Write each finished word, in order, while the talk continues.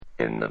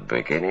In the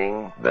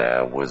beginning,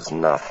 there was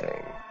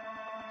nothing.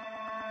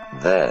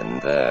 Then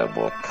there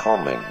were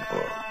comic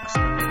books.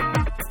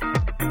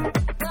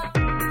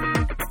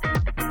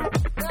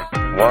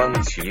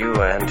 Once you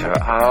enter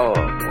our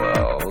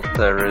world,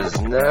 there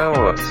is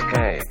no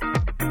escape.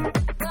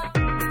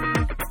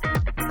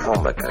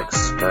 Comic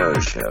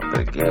exposure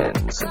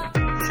begins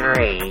in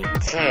 3,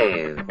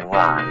 2,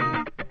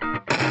 1.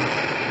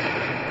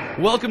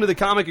 Welcome to the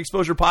Comic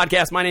Exposure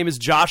Podcast. My name is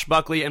Josh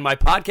Buckley, and my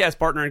podcast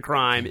partner in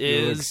crime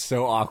is... You look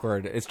so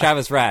awkward. It's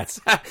Travis Ratz.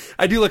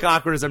 I do look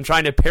awkward as I'm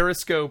trying to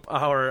periscope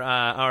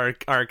our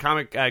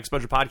Comic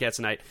Exposure Podcast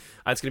tonight.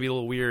 It's going to be a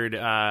little weird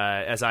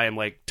as I am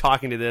like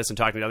talking to this and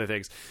talking to other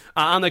things.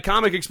 On the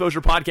Comic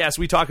Exposure Podcast,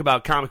 we talk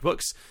about comic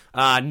books.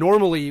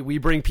 Normally, we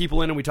bring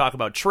people in and we talk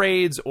about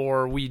trades,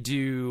 or we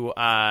do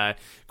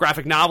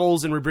graphic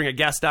novels and we bring a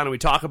guest on and we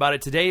talk about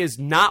it. Today is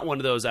not one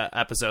of those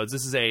episodes.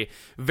 This is a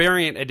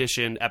variant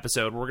edition episode.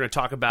 We're going to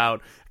talk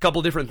about a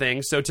couple different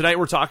things. So tonight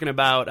we're talking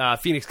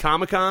about Phoenix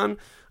Comic-Con.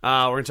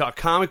 We're going to talk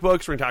comic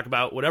books. We're going to talk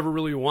about whatever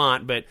really we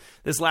want. But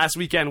this last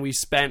weekend we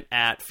spent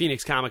at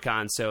Phoenix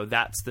Comic-Con, so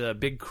that's the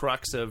big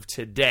crux of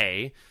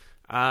today.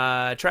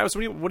 Travis,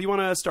 what do you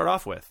want to start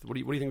off with? What do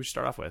you think we should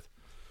start off with?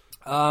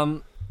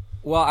 Well,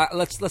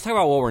 let's talk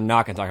about what we're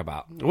not going to talk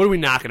about. What are we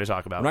not going to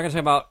talk about? We're not going to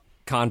talk about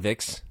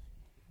convicts.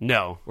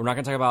 No. We're not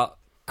going to talk about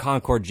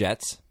Concorde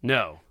jets.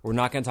 No. We're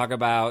not going to talk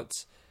about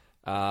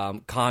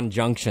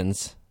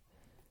conjunctions.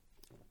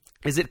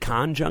 Is it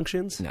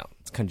conjunctions? No,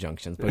 it's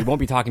conjunctions. But we won't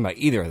be talking about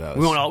either of those.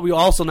 We will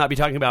also not be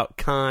talking about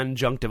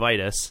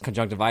conjunctivitis.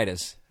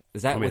 Conjunctivitis.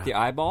 Is that with the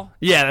eyeball?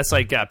 Yeah, that's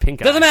like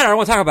pink eye. Doesn't matter. I don't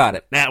want to talk about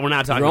it. Nah, we're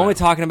not talking We're about only it.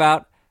 talking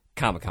about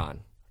Comic-Con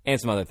and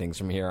some other things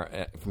from here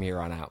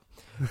on out.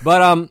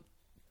 But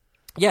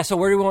yeah. So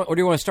where do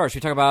you want to start?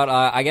 Should we talk about?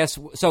 I guess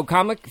so.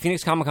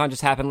 Phoenix Comic-Con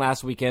just happened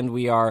last weekend.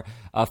 We are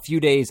a few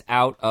days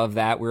out of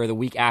that. We're the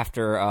week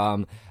after.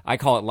 I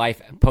call it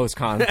life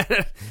post-con.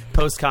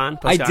 Post-con.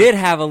 I did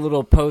have a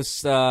little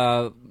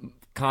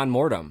post-con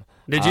mortem.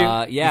 Did you?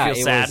 Yeah, you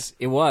feel sad?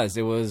 It was.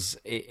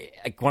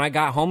 When I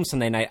got home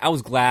Sunday night, I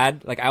was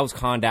glad. Like, I was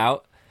conned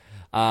out.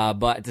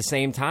 But at the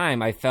same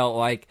time, I felt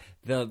like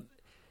the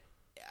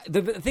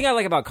thing I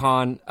like about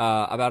con,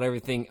 about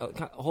everything.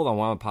 Hold on,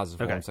 I'm pause this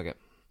for 1 second.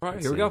 All right,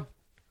 here we go.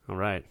 All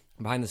right.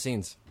 Behind the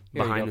scenes.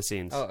 Behind the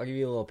scenes. Oh, I'll give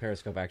you a little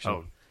Periscope action.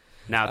 Oh,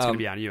 now it's going to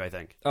be on you, I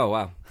think. Oh,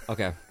 wow.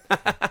 Okay.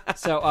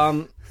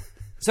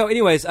 So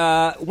anyways, one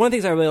of the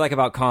things I really like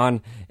about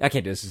con, I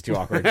can't do this, it's too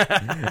awkward.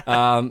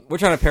 We're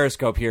trying to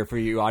Periscope here for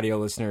you audio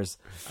listeners.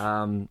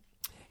 And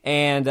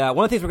one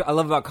of the things I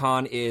love about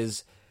con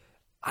is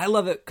I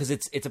love it because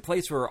it's a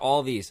place where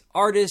all these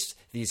artists,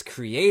 these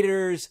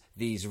creators,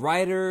 these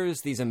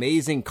writers, these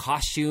amazing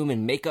costume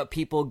and makeup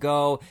people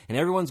go, and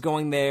everyone's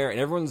going there, and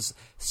everyone's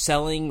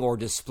selling or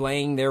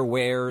displaying their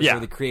wares or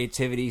the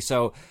creativity.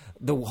 So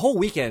the whole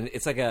weekend,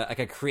 it's like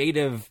a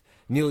creative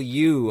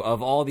milieu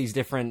of all these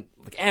different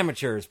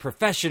amateurs,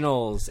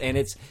 professionals, and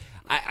it's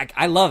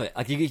I love it.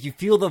 Like you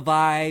feel the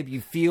vibe, you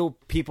feel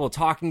people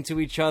talking to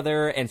each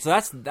other, and so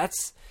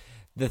that's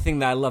the thing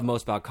that I love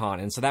most about con.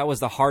 And so that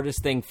was the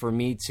hardest thing for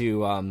me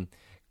to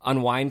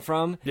unwind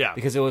from. Yeah.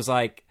 Because it was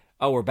like,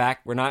 oh, we're back.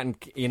 We're not in,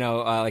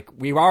 like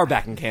we are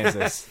back in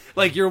Kansas.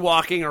 Like you're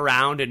walking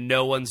around and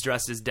no one's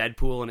dressed as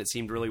Deadpool, and it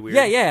seemed really weird.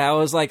 Yeah. I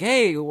was like,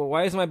 hey,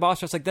 why isn't my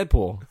boss dressed like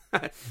Deadpool?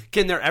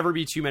 Can there ever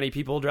be too many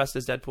people dressed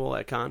as Deadpool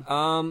at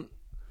con?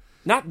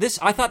 Not this.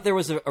 I thought there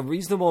was a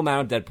reasonable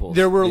amount of Deadpools.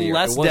 There were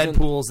less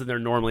Deadpools than there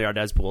normally are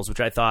Deadpools, which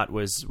I thought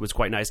was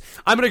quite nice.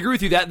 I'm going to agree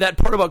with you. That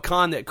part about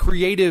con, that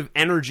creative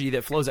energy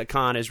that flows at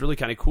con is really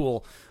kind of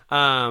cool.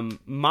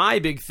 My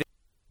big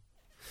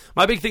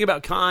thing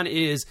about con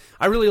is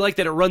I really like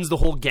that it runs the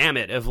whole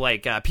gamut of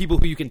like people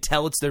who you can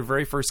tell it's their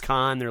very first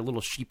con. They're a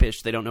little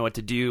sheepish. They don't know what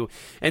to do.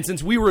 And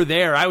since we were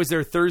there, I was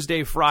there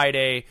Thursday,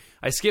 Friday.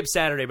 I skipped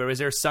Saturday, but I was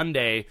there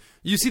Sunday.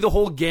 You see the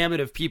whole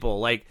gamut of people,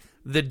 like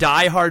the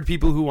diehard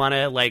people who want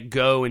to like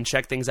go and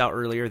check things out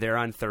earlier. They're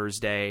on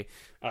Thursday.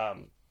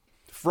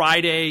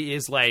 Friday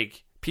is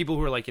like people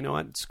who are like, you know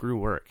what? Screw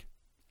work.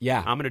 Yeah.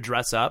 I'm going to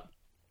dress up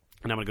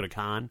and I'm going to go to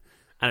con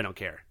and I don't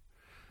care.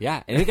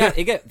 Yeah, and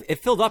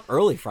it filled up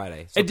early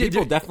Friday, so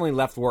people definitely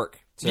left work.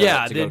 They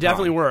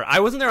definitely were. I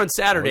wasn't there on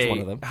Saturday. I was one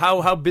of them.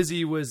 How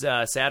busy was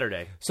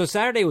Saturday? So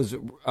Saturday was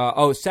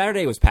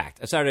Saturday was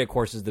packed. Saturday, of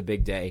course, is the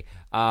big day.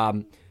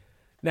 Now,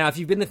 if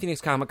you've been to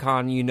Phoenix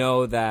Comic-Con, you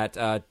know that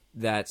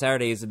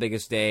Saturday is the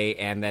biggest day,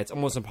 and that it's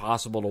almost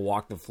impossible to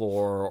walk the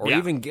floor, or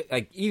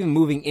even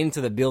moving into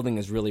the building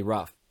is really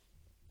rough.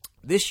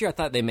 This year, I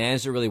thought they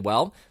managed it really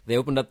well. They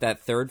opened up that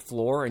third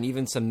floor and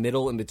even some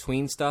middle in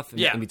between stuff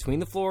in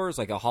between the floors,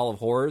 like a Hall of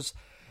Horrors.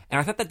 And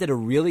I thought that did a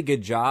really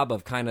good job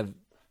of kind of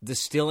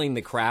distilling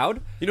the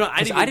crowd. You know,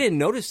 I didn't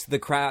notice the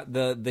crowd,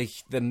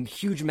 the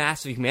huge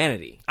mass of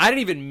humanity. I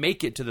didn't even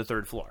make it to the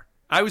third floor.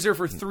 I was there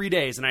for 3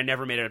 days, and I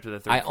never made it up to the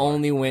third floor. I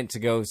only went to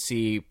go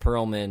see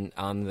Perlman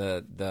on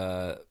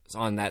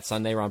on that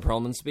Sunday, Ron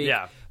Perlman speak.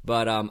 Yeah.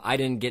 But I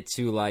didn't get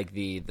to like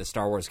the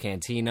Star Wars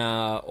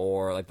Cantina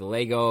or like the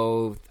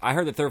Lego. I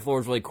heard the third floor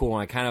was really cool,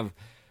 and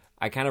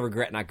I kind of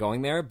regret not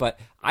going there, but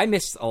I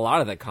missed a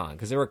lot of the con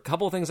because there were a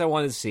couple of things I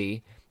wanted to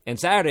see. And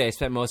Saturday, I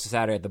spent most of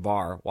Saturday at the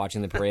bar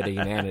watching the Parade of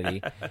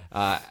Humanity.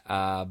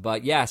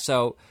 But yeah,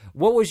 so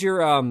what was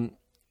your?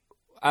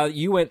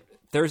 You went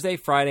Thursday,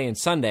 Friday, and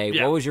Sunday.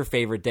 Yeah. What was your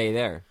favorite day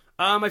there?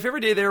 My favorite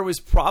day there was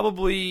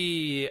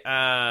probably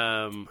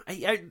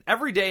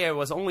every day I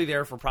was only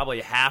there for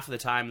probably half the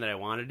time that I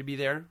wanted to be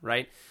there,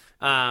 right?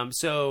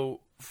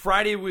 So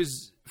Friday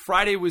was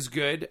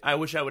good. I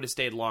wish I would have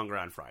stayed longer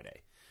on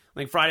Friday. I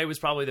think Friday was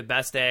probably the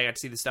best day. I got to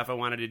see the stuff I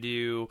wanted to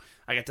do.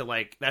 I got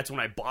to that's when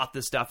I bought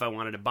the stuff I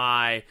wanted to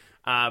buy.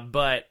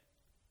 But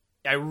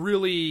I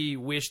really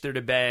wish I would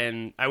have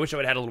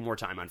had a little more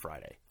time on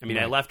Friday. I mean,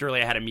 I left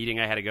early. I had a meeting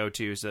I had to go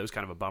to, so that was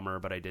kind of a bummer,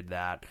 but I did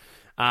that.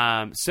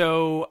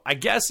 So I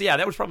guess,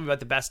 that was probably about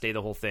the best day of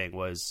the whole thing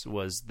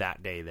was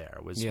that day there,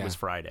 was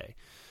Friday.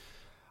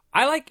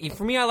 I like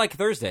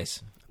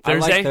Thursdays.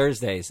 Thursday? I like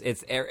Thursdays.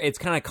 It's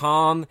kind of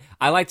calm.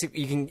 I like to.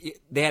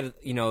 They had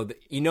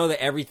that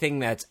everything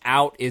that's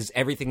out is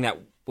everything that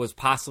was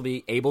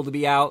possibly able to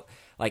be out.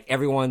 Like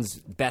everyone's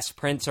best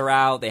prints are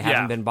out. They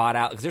haven't been bought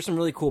out because there's some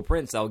really cool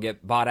prints that will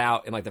get bought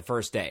out in the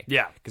first day.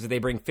 Yeah, because if they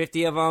bring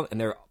 50 of them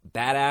and they're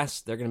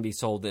badass, they're going to be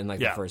sold in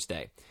the first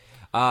day.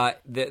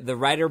 The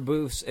writer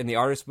booths and the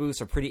artist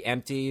booths are pretty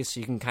empty, so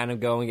you can kind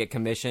of go and get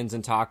commissions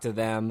and talk to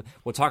them.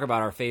 We'll talk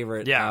about our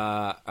favorite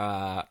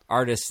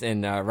artists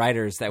and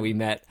writers that we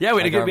met. Yeah,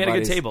 we had a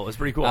good table. It was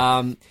pretty cool.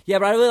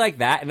 But I really like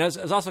that, and it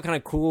was also kind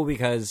of cool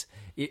because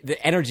the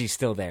energy's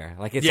still there.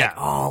 It's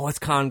what's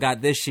Con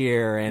got this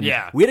year? And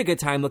we had a good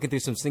time looking through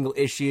some single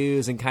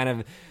issues and kind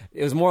of.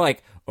 It was more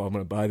like, I'm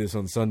going to buy this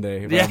on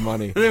Sunday if I have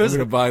money. I'm going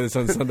to buy this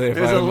on Sunday if I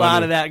have money. There's a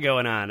lot of that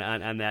going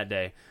on that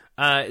day.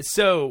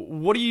 So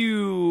what do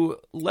you,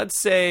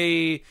 let's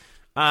say,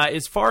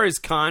 as far as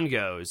con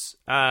goes,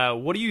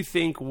 what do you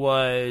think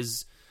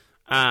was,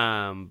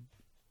 what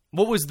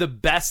was the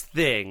best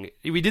thing?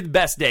 We did the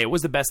best day. What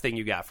was the best thing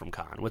you got from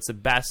con? What's the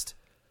best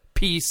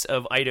piece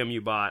of item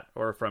you bought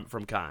or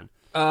from con?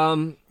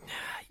 I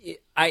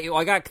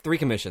got 3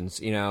 commissions,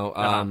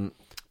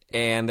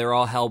 and they're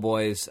all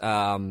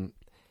Hellboys.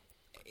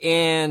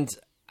 And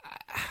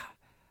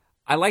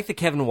I like the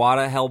Kevin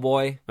Wada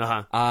Hellboy.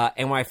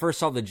 And when I first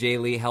saw the Jay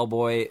Lee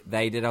Hellboy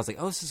that he did, I was like,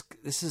 oh,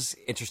 this is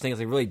interesting.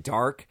 It's really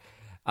dark.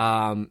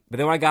 But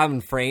then when I got him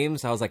in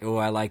frames, I was like, oh,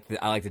 I like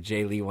the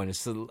Jay Lee one.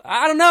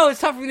 I don't know.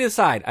 It's tough for me to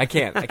decide. I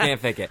can't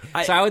pick it.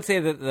 So I would say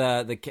that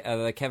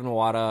the Kevin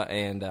Wada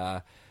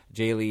and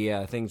Jay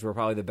Lee things were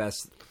probably the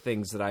best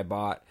things that I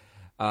bought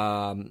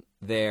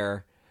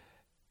there.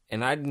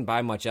 And I didn't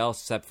buy much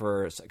else except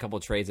for a couple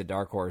of trades at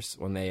Dark Horse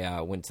when they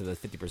went to the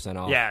 50%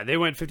 off. Yeah, they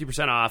went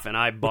 50% off, and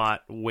I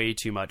bought way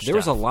too much There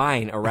was a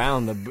line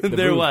around the booth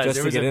there was. just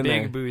There to was get a in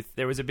big there. booth.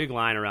 There was a big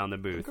line around the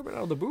booth. Coming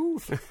out of the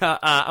booth.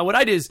 What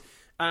I did is,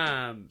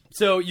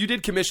 so you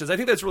did commissions. I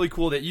think that's really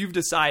cool that you've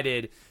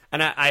decided,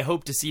 and I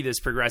hope to see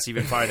this progress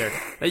even farther,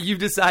 that you've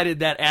decided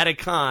that at a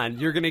con,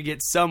 you're going to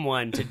get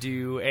someone to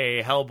do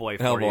a Hellboy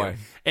for you.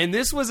 And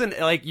this wasn't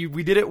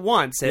we did it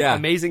once at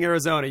Amazing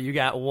Arizona. You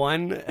got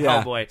one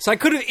Hellboy. So I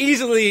could have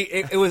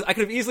easily I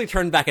could have easily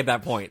turned back at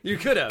that point. You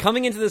could have.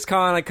 Coming into this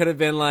con, I could have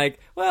been like,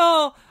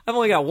 well, I've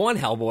only got one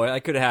Hellboy.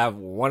 I could have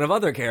one of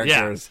other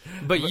characters.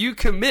 Yeah. But you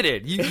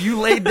committed. You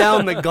laid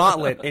down the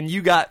gauntlet, and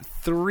you got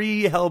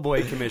 3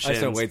 Hellboy commissions. I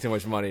spent way too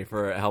much money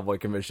for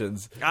Hellboy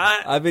commissions.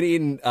 I've been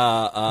eating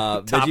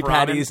veggie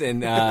patties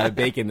and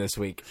bacon this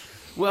week.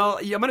 Well,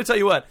 I'm going to tell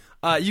you what.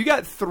 You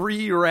got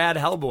 3 rad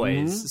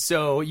Hellboys,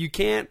 so you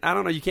can't. I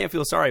don't know. You can't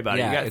feel sorry about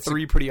it. You got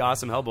 3 pretty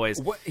awesome Hellboys.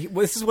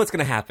 This is what's going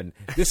to happen.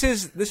 This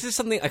is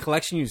a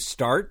collection you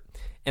start,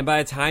 and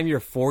by the time you're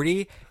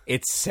 40,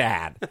 it's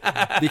sad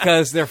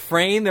because they're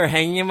framed. They're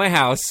hanging in my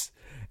house,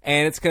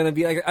 and it's going to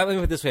be like. Let me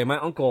put it this way: my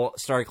uncle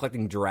started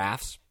collecting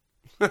giraffes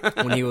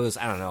when he was,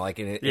 I don't know,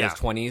 in his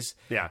 20s.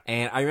 Yeah,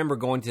 and I remember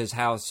going to his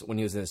house when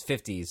he was in his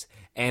 50s,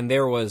 and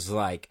there was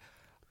a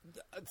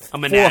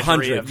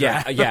menagerie of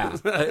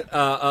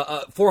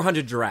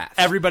 400 giraffes.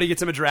 Everybody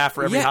gets him a giraffe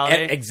for every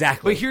holiday.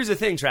 Exactly. But here's the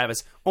thing,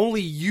 Travis.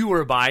 Only you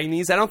are buying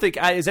these. I don't think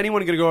is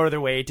anyone going to go out of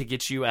their way to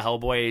get you a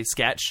Hellboy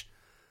sketch.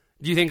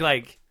 Do you think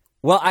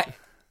Well,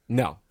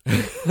 no,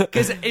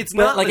 because it's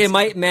not it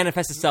might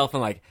manifest itself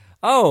in what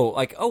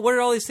are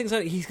all these things?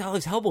 He's got all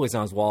these Hellboys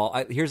on his wall.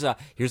 Here's the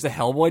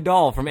Hellboy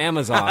doll from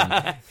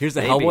Amazon. Here's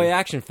the Hellboy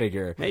action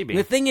figure. Maybe. And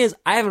the thing is,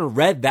 I haven't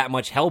read that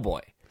much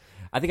Hellboy.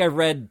 I think I've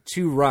read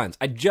 2 runs.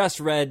 I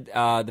just read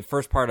the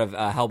first part of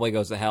Hellboy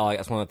Goes to Hell.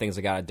 That's one of the things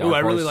I got at Dark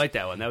Horse. I really like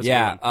that one. That was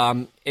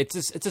good.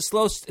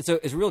 It's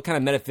a real kind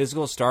of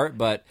metaphysical start,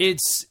 but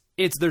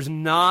there's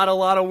not a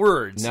lot of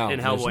words in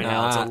Hellboy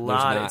now.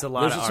 It's a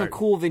lot. There's of some art.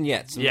 cool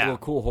vignettes, some real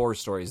cool horror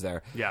stories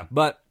there. Yeah,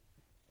 but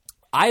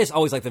I just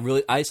always like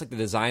the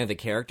design of the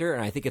character,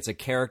 and I think it's a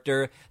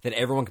character that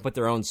everyone can put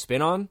their own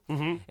spin on.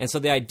 Mm-hmm. And so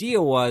the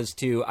idea was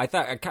I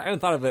kind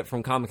of thought of it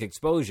from comic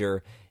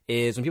exposure.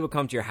 Is when people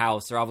come to your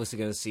house, they're obviously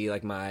going to see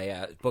like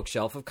my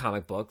bookshelf of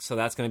comic books. So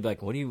that's going to be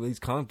like, what are you these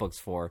comic books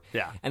for?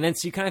 Yeah. And then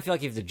so you kind of feel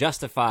like you have to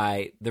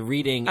justify the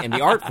reading and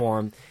the art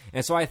form.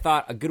 And so I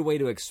thought a good way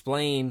to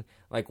explain,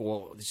 like,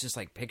 well, it's just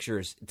like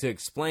pictures to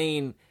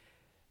explain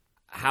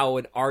how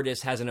an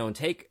artist has his own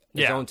take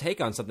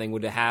on something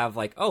would have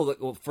like, oh,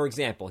 look, well, for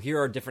example, here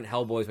are different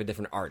Hellboys by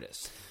different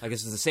artists. Like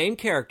this is the same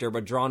character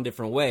but drawn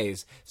different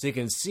ways, so you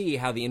can see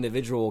how the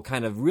individual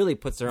kind of really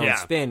puts their own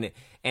spin.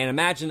 And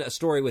imagine a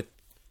story with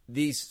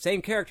the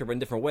same character but in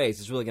different ways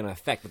is really going to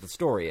affect what the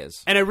story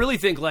is. And I really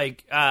think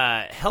like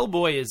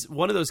Hellboy is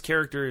one of those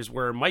characters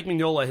where Mike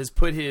Mignola has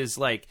put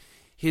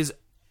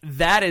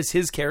that as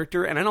his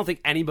character, and I don't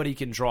think anybody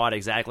can draw it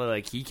exactly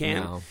like he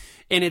can. No.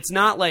 And it's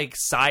not like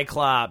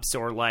Cyclops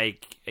or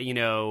like,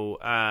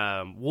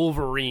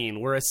 Wolverine,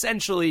 where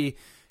essentially,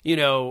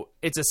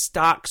 it's a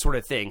stock sort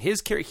of thing.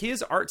 His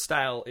art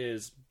style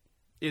is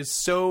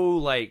so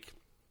like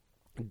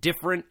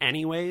different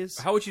anyways.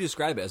 How would you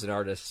describe it as an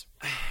artist?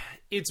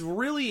 It's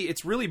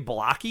really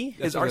blocky.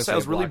 His art style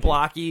is really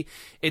blocky.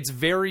 It's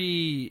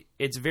very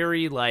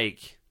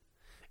like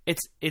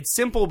it's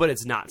simple, but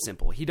it's not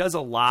simple. He does a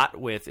lot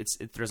with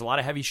there's a lot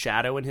of heavy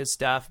shadow in his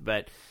stuff,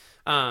 but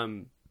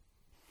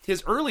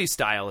his early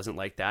style isn't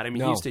like that. I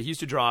mean, he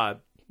used to draw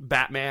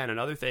Batman and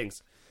other things,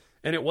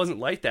 and it wasn't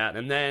like that.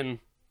 And then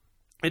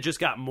it just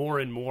got more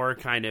and more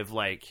kind of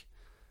like,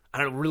 I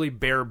don't know, really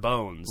bare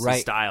bones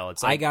style.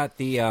 It's like, I got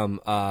the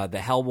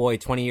Hellboy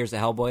 20 Years of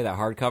Hellboy, that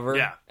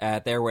hardcover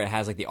at there where it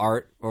has like the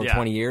art over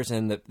 20 years,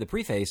 and the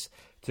preface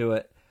to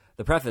it,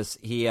 the preface,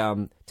 he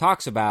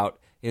talks about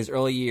his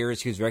early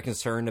years. He was very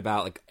concerned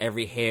about like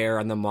every hair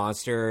on the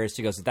monsters.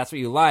 He goes, if that's what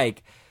you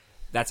like,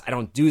 I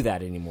don't do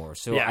that anymore.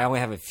 So I only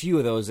have a few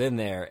of those in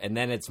there, and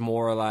then it's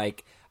more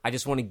like I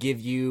just want to give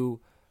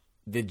you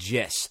the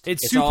gist.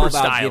 It's all super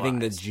about stylized. giving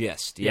the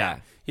gist. Yeah.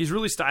 He's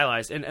really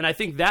stylized, and I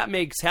think that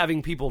makes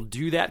having people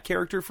do that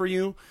character for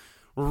you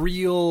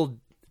real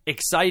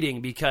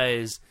exciting,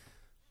 because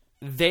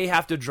they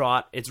have to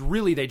draw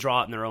it. They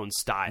draw it in their own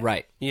style,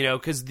 right?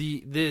 Because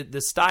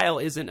the style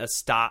isn't a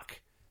stock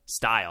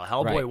style.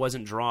 Hellboy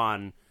wasn't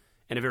drawn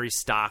in a very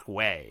stock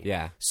way.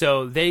 Yeah.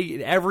 So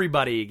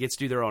everybody gets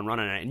to do their own run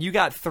on it. And you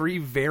got 3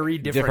 very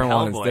different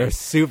Hellboys. Ones. They're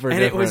super different.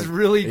 And it was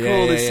really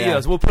cool to see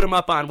those. We'll put them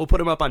up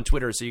on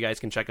Twitter so you guys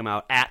can check them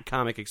out at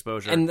Comic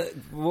Exposure. And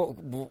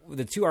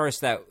the 2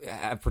 artists that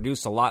have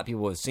produced a lot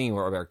people have seen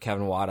were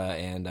Kevin Wada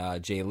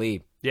and Jay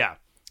Lee. Yeah.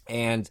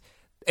 And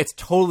it's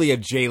totally a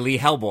Jay Lee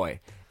Hellboy.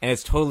 And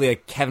it's totally a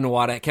Kevin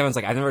Wada. Kevin's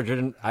like, I've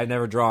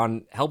never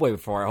drawn Hellboy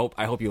before.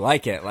 I hope you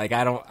like it. Like,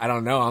 I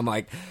don't know. I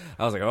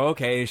was like, oh,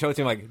 okay. And he showed it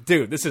to me, like,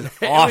 dude, this is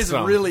awesome. It's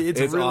really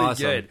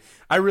awesome. good.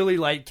 I really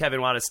like Kevin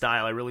Wada's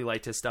style. I really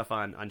liked his stuff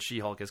on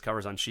She-Hulk, his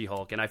covers on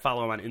She-Hulk, and I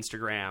follow him on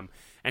Instagram.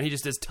 And he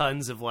just does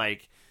tons of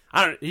like,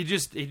 all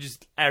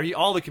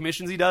the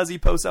commissions he does, he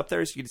posts up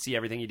there, so you can see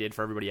everything he did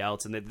for everybody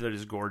else, and they're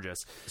just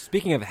gorgeous.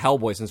 Speaking of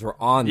Hellboy, since we're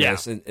on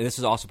this, and this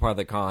is also part of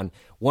the con,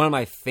 one of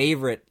my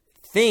favorite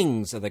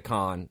things of the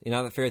con,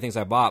 not the favorite things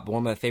I bought, but one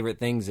of my favorite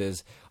things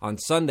is on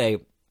Sunday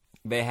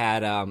they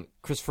had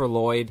Christopher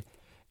Lloyd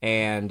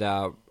and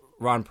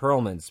Ron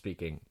Perlman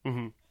speaking.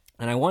 Mm-hmm.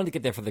 And I wanted to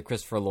get there for the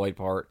Christopher Lloyd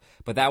part,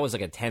 but that was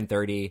like at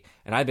 10:30,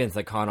 and I've been to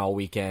the con all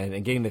weekend,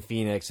 and getting to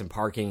Phoenix and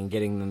parking and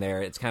getting them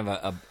there, it's kind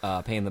of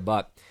a pain in the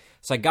butt.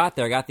 So I got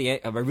there,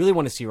 I really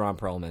want to see Ron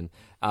Perlman,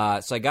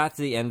 so I got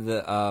to the end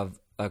of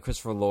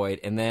Christopher Lloyd,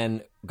 and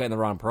then got in the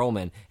Ron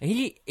Perlman, and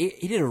he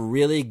did a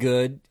really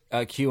good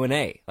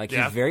Q&A. Like,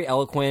 he's very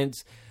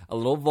eloquent, a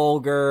little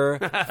vulgar,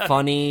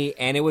 funny,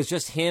 and it was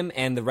just him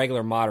and the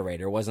regular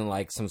moderator. It wasn't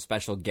like some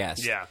special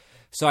guest. Yeah.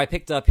 So I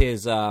picked up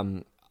his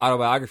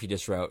autobiography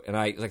just wrote, and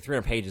it was like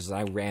 300 pages, and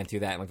I ran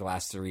through that in like the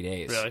last 3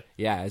 days. Really?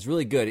 Yeah, it's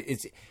really good.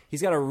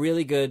 He's got a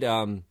really good.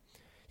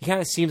 He kind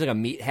of seems like a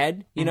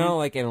meathead, you know,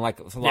 like in like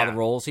a lot of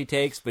roles he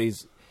takes, but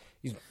he's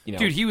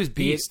dude, he was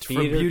Beast from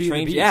Beauty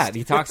and the Beast. Yeah,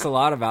 he talks a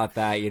lot about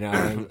that,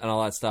 and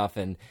all that stuff,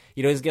 and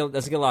he doesn't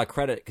get a lot of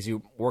credit because he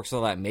works with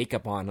all that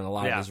makeup on a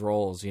lot of his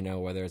roles,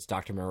 whether it's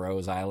Dr.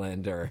 Moreau's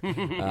Island or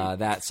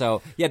that.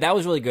 So yeah, that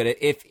was really good.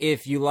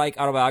 If you like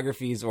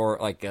autobiographies or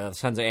like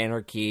Sons of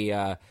Anarchy,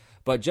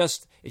 but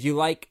just if you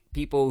like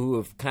people who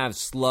have kind of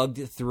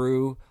slugged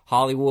through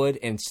Hollywood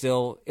and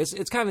still, it's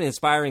kind of an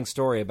inspiring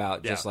story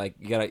about just like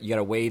you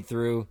gotta wade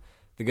through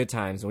the good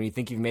times. When you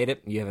think you've made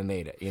it, you haven't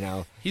made it,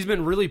 He's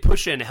been really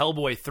pushing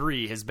Hellboy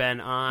 3, has been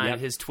on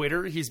his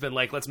Twitter. He's been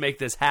like, let's make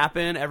this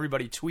happen.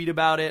 Everybody tweet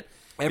about it.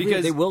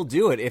 Because they will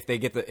do it if they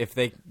get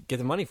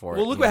the money for it.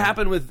 Well, look what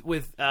happened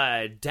with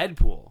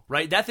Deadpool,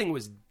 right? That thing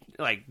was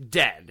like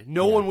dead.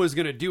 No one was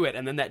going to do it,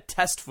 and then that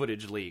test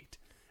footage leaked.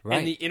 Right.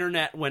 And the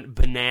internet went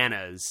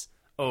bananas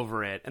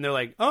over it. And they're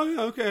like, oh,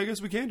 yeah, okay, I guess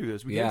we can do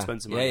this. We can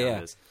spend some money on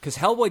this. Because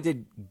Hellboy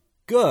did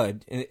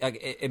good.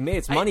 It made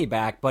its money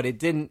back, but it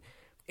didn't.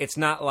 It's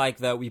not like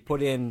that we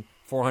put in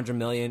 $400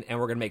 million, and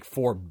we're going to make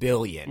 $4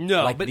 billion.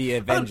 No, like but the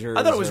Avengers.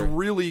 I thought it was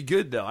really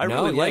good, though. I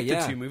really liked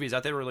the two movies. I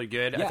thought they were really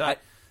good. Yeah, I thought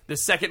the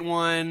second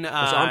one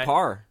was on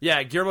par.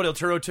 Yeah, Guillermo del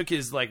Toro took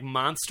his like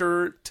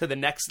monster to the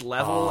next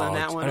level in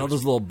that one. I know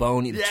those little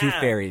bony tooth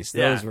fairies.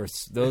 Those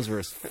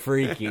were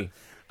freaky.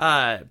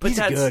 But he's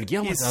good.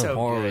 Guillermo del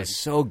Toro good. is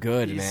so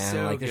good, He's man.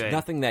 so like there's good.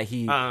 nothing that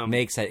he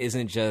makes that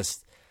isn't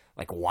just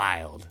like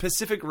wild.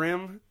 Pacific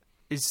Rim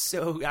is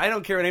so. I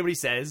don't care what anybody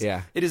says.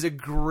 Yeah. It is a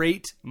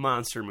great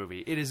monster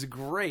movie. It is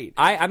great.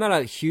 I'm not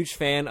a huge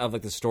fan of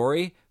like the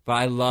story, but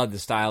I love the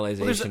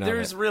stylization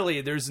there's of it.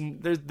 really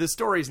the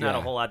story's not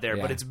a whole lot there,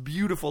 but it's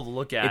beautiful to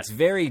look at. It's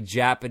very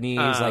Japanese,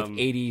 like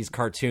 80s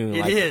cartoon.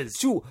 It like,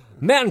 is.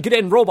 Man, get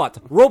in,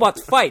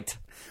 robots fight.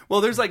 Well,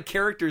 there's like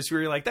characters who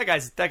are like that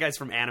guy's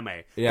from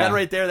anime. Yeah. That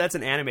right there, that's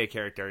an anime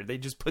character. They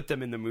just put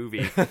them in the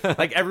movie.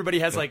 Like everybody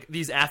has like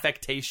these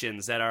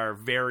affectations that are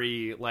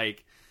very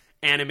like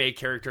anime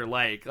character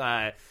like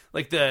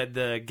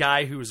the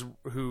guy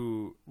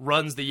who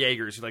runs the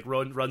Jaegers, who like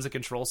runs a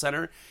control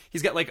center.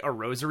 He's got like a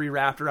rosary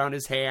wrapped around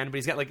his hand, but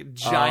he's got like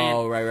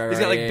giant. Right. He's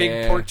got like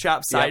big pork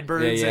chop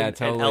sideburns and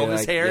Elvis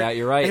like, hair. Yeah,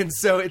 you're right. And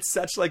so it's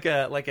such like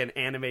an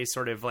anime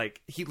sort of like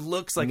he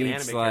looks like an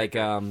anime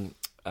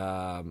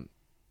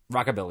character.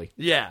 Rockabilly.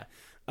 Yeah.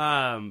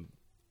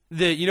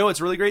 You know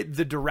what's really great?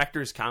 The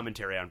director's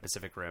commentary on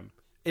Pacific Rim.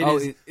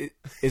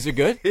 Is it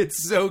good?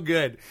 It's so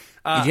good.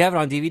 Did you have it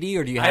on DVD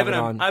or do you have it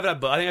on? I have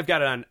it on. I think I've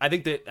got it on. I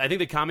think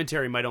the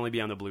commentary might only be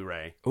on the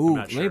Blu-ray. Ooh,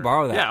 let me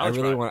borrow that. Yeah, I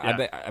really want.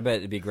 Yeah. I bet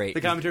it'd be great.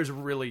 The commentary is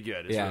really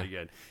good. It's really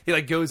good. He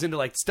like goes into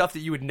like stuff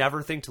that you would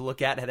never think to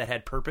look at that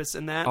had purpose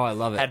in that. Oh, I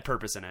love it. Had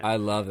purpose in it. I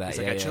love that. He's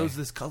like, I chose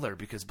this color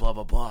because blah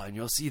blah blah, and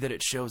you'll see that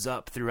it shows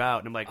up throughout.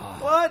 And I'm like,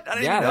 what? I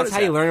didn't even that's how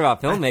you that. learn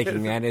about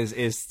filmmaking, man.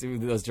 Is through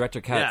those director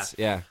cuts.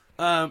 Yeah.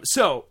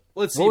 So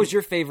let's see. What was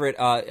your favorite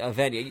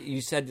event? You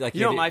said like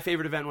you know what my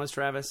favorite event was,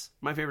 Travis?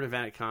 My favorite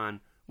event at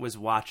Con was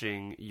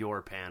watching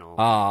your panel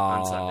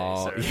on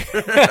Sunday,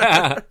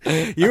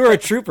 sir. You were a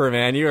trooper,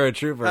 man. You were a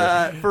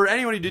trooper. For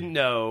anyone who didn't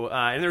know,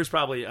 and there's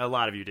probably a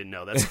lot of you didn't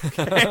know, that's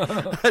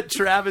okay.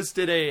 Travis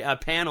did a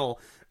panel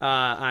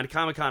on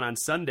Comic-Con on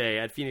Sunday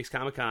at Phoenix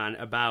Comic-Con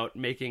about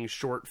making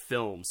short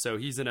films. So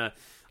he's in a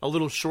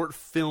little short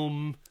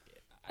film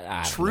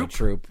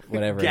troop,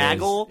 whatever.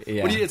 Gaggle. It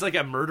is. Yeah. It's like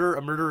a murder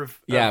of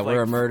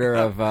we're a murder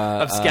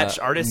of sketch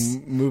artists,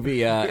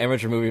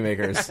 amateur movie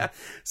makers.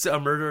 So a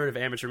murder of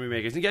amateur movie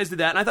makers. And you guys did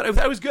that, and I thought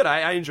it was good.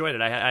 I enjoyed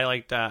it. I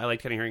liked kind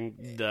of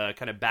hearing the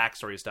kind of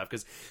backstory stuff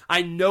because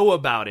I know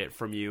about it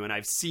from you, and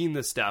I've seen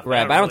the stuff.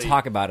 Right, but I don't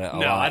talk about it a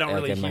lot. I don't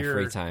really in hear.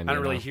 My free time, I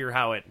don't really hear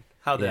how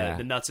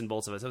the nuts and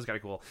bolts of it. So it was kind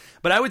of cool.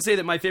 But I would say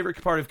that my favorite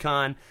part of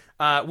Con,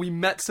 we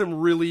met some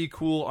really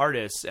cool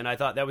artists, and I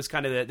thought that was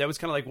kind of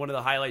like one of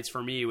the highlights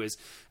for me was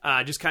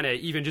just kind of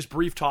even just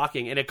brief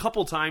talking. And a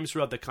couple times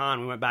throughout the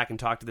Con, we went back and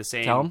talked to the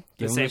same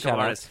couple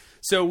artists.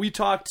 So we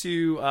talked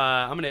to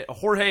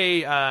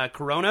Jorge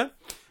Corona.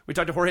 We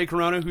talked to Jorge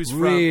Corona, who's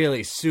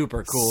really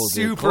super cool,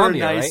 super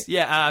Colombia, nice, right?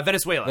 Yeah,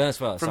 Venezuela,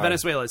 sorry.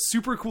 Venezuela,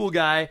 super cool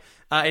guy,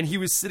 and he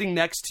was sitting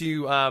next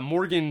to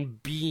Morgan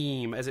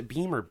Beam. Is it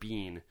Beam or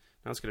Bean?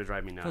 Now it's going to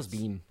drive me nuts. That's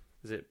Beam.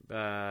 Is it?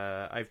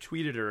 I've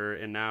tweeted her,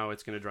 and now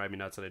it's going to drive me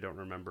nuts that I don't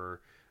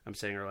remember. I'm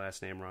saying her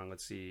last name wrong.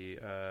 Let's see.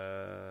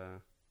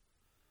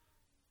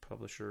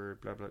 Publisher,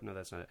 blah, blah. No,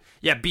 that's not it.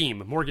 Yeah,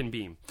 Beam. Morgan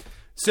Beam.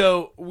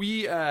 So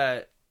we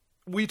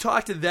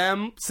talked to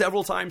them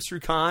several times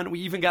through Con.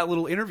 We even got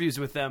little interviews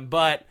with them,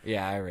 but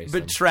I erased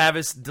but them.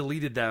 Travis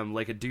deleted them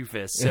like a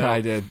doofus. So yeah, I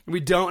did.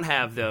 We don't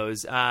have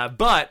those,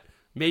 but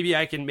maybe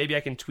I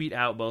can tweet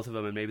out both of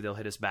them, and maybe they'll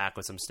hit us back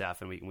with some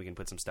stuff, and we can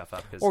put some stuff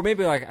up. Or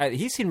maybe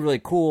he seemed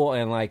really cool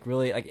and like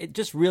really like it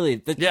just really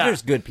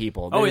there's good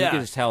people. You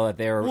can just tell that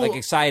they were like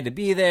excited to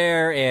be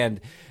there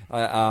and.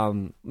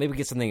 Maybe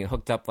get something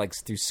hooked up like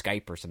through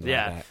Skype or something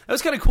like that. That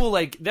was kind of cool.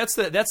 Like that's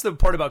the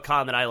part about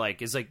Con that I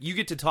like is like you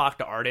get to talk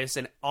to artists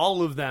and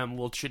all of them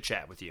will chit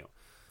chat with you.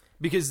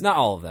 Because not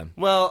all of them.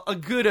 Well, a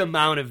good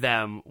amount of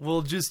them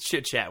will just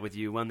chit chat with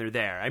you when they're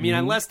there. I mean,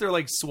 unless they're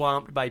like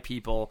swamped by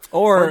people,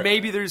 or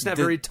maybe they're just not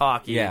very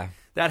talky. Yeah,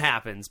 that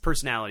happens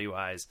personality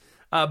wise.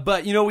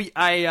 But you know,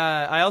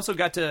 I also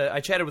I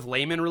chatted with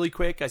Layman really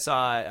quick. I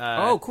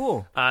saw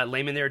cool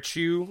Layman there,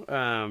 Chew.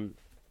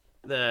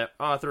 The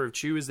author of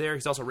Chew is there.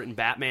 He's also written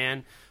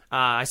Batman.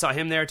 I saw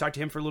him there, talked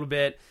to him for a little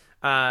bit.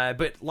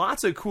 But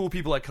lots of cool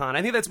people at Con.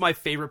 I think that's my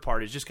favorite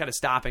part is just kind of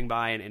stopping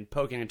by and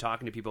poking and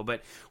talking to people.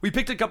 But we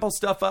picked a couple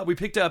stuff up. We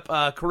picked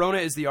up Corona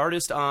is the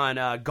artist on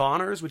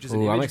Goners, which is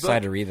an image I'm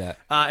excited book. to read that.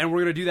 And we're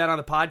going to do that on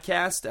the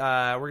podcast.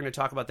 We're going to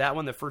talk about that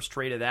one, the first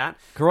trade of that.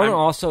 Corona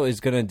also is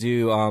going to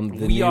do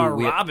the We Are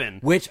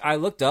Robin. Which I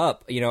looked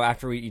up,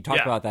 after you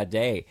talked about that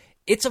day.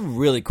 It's a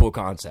really cool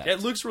concept.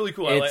 It looks really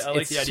cool. I like the idea.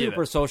 It's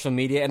super social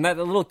media. And that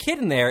little kid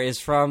in there is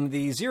from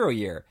the Zero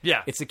Year.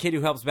 Yeah. It's the kid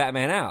who helps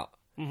Batman out.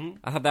 Mm-hmm.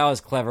 I thought that was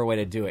a clever way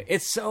to do it.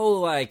 It's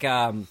so,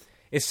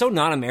 it's so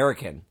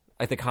non-American,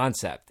 like the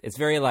concept. It's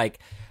very,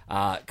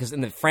 Because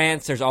in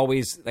France, there's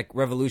always like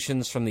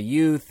revolutions from the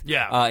youth.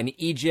 Yeah. In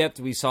Egypt,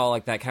 we saw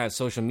like that kind of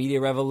social media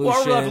revolution.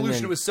 Well, our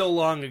revolution was so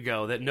long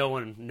ago that no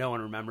one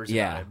remembers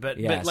about it. But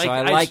like, so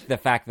I like the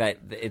fact that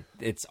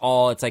it's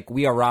like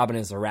we are Robin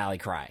is a rally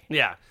cry.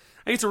 Yeah,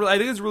 I think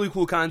it's a really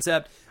cool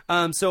concept.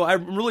 So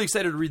I'm really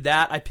excited to read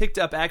that. I picked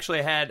up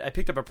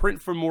a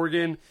print from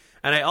Morgan,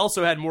 and I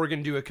also had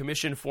Morgan do a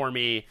commission for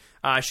me.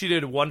 She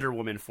did Wonder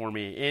Woman for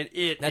me,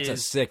 and That's a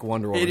sick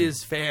Wonder Woman. It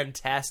is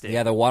fantastic.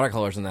 Yeah, the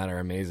watercolors in that are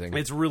amazing.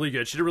 It's really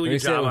good. She did a really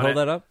good job on it. Hold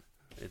that up.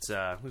 It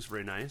was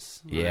very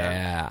nice.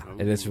 Yeah,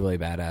 it is really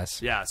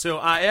badass. Yeah,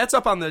 so it's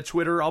up on the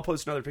Twitter. I'll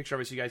post another picture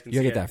of it so you guys can see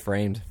it. You'll get that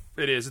framed.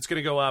 It is. It's going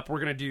to go up. We're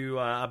going to do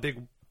a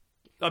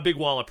big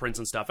wall of prints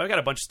and stuff. I've got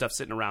a bunch of stuff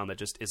sitting around that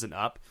just isn't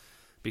up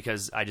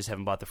because I just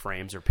haven't bought the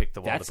frames or picked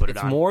the wall to put it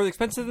on. It's more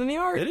expensive than the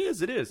art. It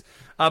is.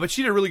 But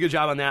she did a really good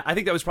job on that. I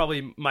think that was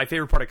probably my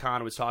favorite part of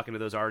con was talking to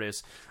those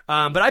artists.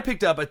 But I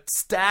picked up a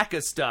stack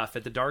of stuff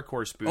at the Dark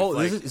Horse booth. Oh,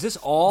 is this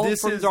all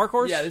from Dark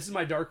Horse? Yeah, this is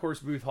my Dark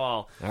Horse booth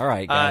haul. All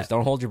right, guys,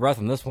 don't hold your breath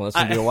on this one. This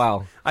is going to be a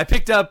while. I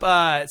picked up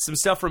some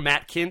stuff from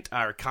Matt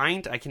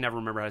Kind. I can never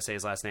remember how to say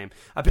his last name.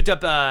 I picked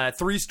up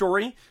 3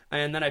 Story,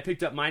 and then I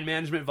picked up Mind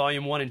Management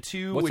Volume 1 and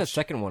 2. What's that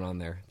second one on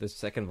there? The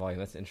second volume.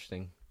 That's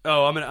interesting.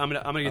 Oh, I'm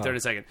gonna get there in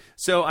a second.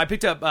 So I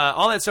picked up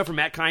all that stuff from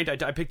Matt Kind.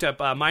 I picked up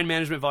Mind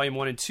Management Volume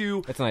 1 and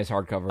 2. That's a nice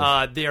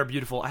hardcover. They are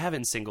beautiful. I have it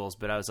in singles,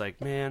 but I was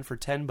like, man, for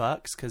 $10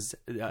 because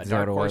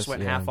Dark Horse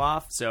went half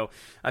off. So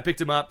I picked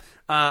them up.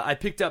 I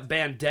picked up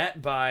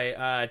Bandette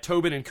by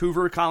Tobin and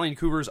Coover. Colleen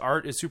Coover's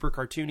art is super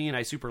cartoony, and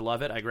I super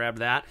love it. I grabbed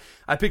that.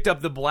 I picked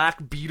up The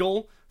Black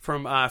Beetle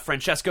from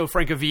Francesco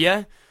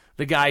Francavilla,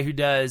 the guy who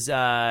does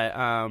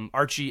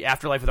Archie,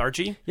 Afterlife with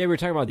Archie. Yeah, we were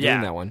talking about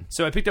doing that one.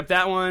 So I picked up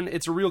that one.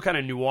 It's a real kind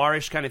of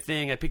noirish kind of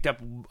thing. I picked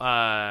up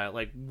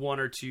like 1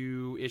 or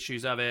 2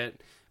 issues of it,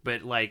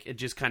 but like it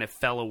just kind of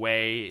fell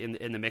away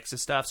in the mix of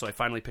stuff. So I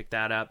finally picked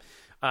that up.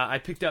 I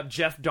picked up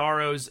Jeff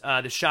Darrow's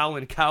The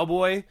Shaolin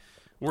Cowboy,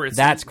 where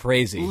that's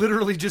crazy.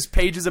 Literally just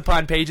pages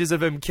upon pages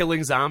of him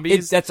killing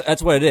zombies.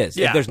 That's what it is.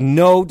 Yeah. There's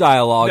no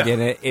dialogue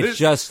in it. It's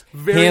just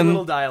very him,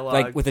 little dialogue,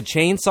 like with a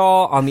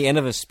chainsaw on the end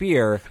of a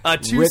spear,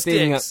 2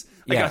 ripping sticks,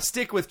 a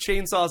stick with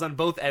chainsaws on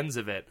both ends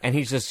of it, and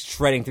he's just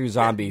shredding through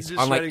zombies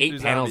on like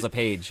 8 panels a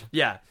page.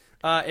 Yeah.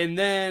 And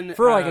then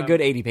for like a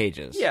good 80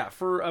 pages. Yeah,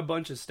 for a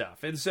bunch of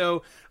stuff. And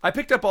so I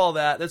picked up all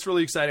that. That's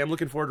really exciting. I'm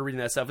looking forward to reading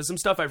that stuff. It's some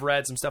stuff I've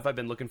read, some stuff I've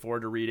been looking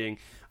forward to reading.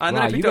 And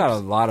then I you got a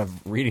lot of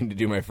reading to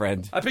do, my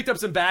friend. I picked up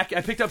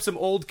some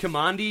old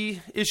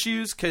Commandi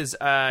issues because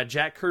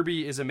Jack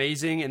Kirby is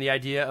amazing, and the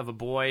idea of a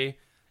boy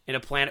in a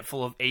planet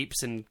full of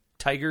apes and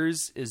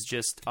tigers is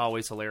just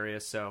always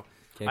hilarious. So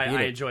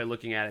I enjoy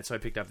looking at it, so I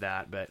picked up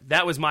that. But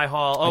that was my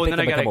haul. Oh, and then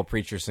I got a couple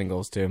Preacher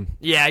singles too.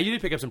 Yeah, you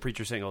did pick up some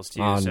Preacher singles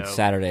too on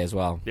Saturday as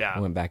well. Yeah, I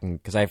went back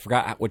because I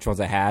forgot which ones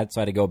I had, so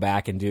I had to go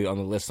back and do on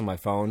the list on my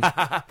phone,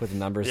 put the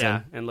numbers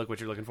in, and look what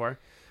you're looking for.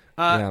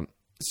 Yeah.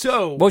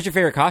 So, what was your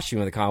favorite costume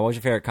of the con? What was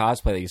your favorite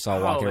cosplay that you saw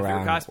walking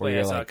around? My favorite cosplay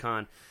I saw at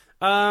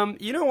con.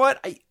 You know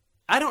what?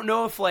 I don't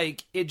know if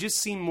like it just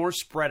seemed more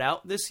spread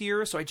out this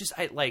year, so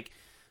I like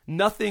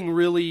nothing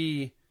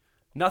really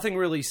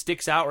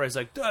sticks out where I was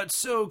like, that's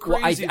so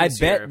crazy. Well, I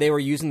bet they were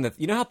using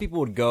you know how people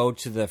would go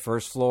to the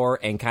first floor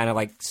and kind of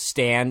like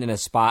stand in a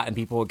spot and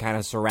people would kind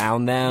of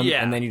surround them,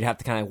 and then you'd have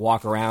to kind of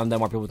walk around them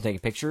while people were taking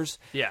pictures?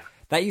 Yeah.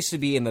 That used to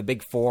be in the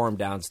big forum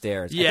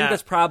downstairs. Yeah. I think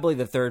that's probably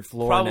the 3rd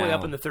floor Probably now.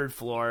 Up in the 3rd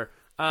floor.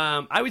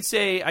 I would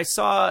say I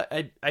saw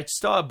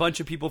a bunch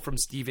of people from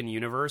Steven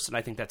Universe, and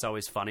I think that's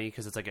always funny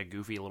because it's like a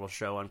goofy little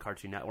show on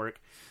Cartoon Network.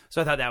 So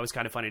I thought that was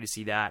kind of funny to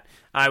see that.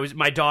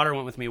 My daughter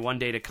went with me one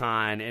day to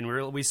con,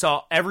 and we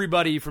saw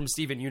everybody from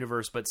Steven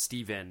Universe but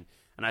Steven.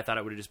 And I thought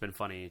it would have just been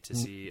funny to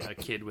see a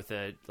kid with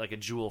a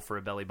jewel for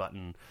a belly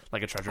button,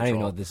 like a treasure troll. I don't even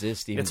know what this is,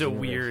 Steven. It's a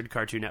weird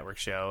Cartoon Network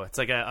show. It's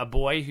like a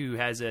boy who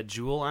has a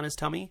jewel on his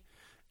tummy.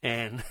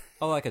 And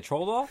like a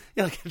troll doll?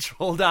 Yeah, like a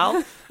troll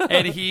doll.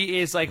 And he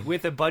is like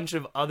with a bunch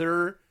of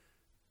other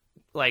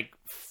like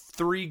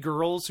 3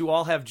 girls who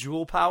all have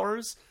jewel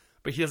powers,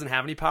 but he doesn't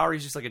have any power.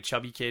 He's just like a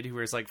chubby kid who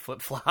wears like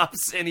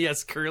flip-flops and he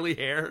has curly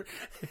hair.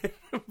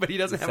 But he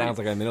doesn't sounds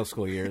like a middle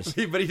school years.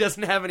 But he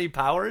doesn't have any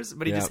powers,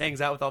 but he just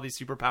hangs out with all these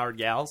super powered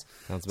gals.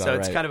 Sounds about so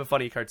it's right. kind of a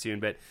funny cartoon,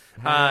 but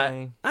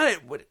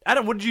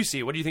what did you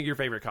see? What do you think your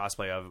favorite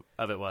cosplay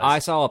of it was? I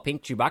saw a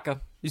pink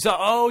Chewbacca. You saw?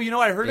 Oh,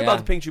 I heard about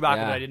the pink Chewbacca,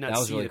 but I did not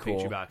see really the cool.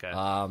 pink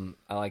Chewbacca.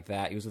 I like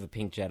that. He was with a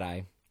pink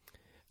Jedi.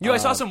 I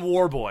saw some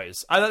War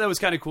Boys. I thought that was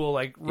kind of cool.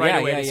 Like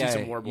away to see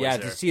some War Boys. Yeah,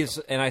 there. to see,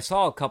 and I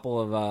saw a couple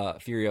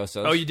of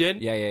Furiosos. Oh, you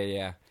did?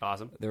 Yeah.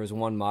 Awesome. There was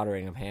one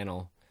moderating a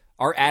panel.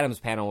 Art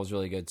Adams' panel was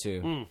really good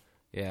too.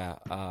 Yeah.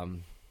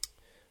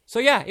 So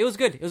yeah, it was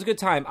good. It was a good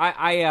time.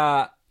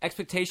 I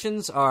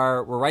expectations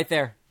were right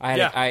there.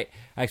 I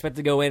expected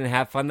to go in and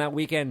have fun that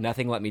weekend.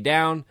 Nothing let me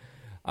down.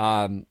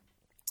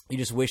 You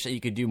just wish that you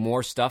could do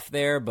more stuff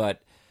there,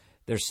 but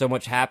there's so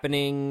much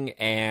happening,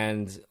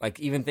 and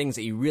like even things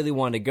that you really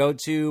want to go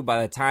to,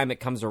 by the time it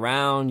comes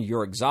around,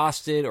 you're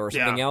exhausted or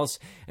something else.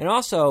 And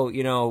also,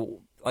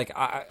 like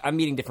I'm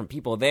meeting different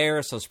people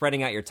there, so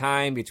spreading out your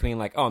time between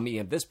like, oh, I'm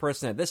meeting this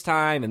person at this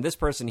time and this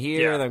person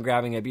here, and I'm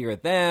grabbing a beer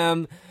with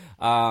them.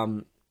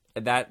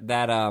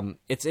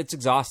 It's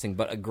exhausting,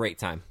 but a great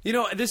time. You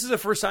know, this is the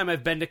first time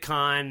I've been to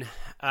con.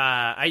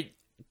 I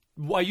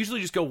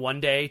usually just go 1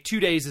 day. 2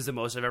 days is the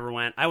most I've ever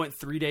went. I went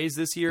 3 days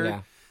this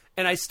year,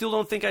 and I still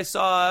don't think I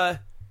saw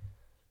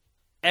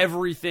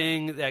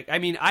everything. I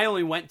mean, I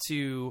only went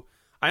to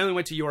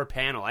your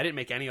panel. I didn't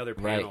make any other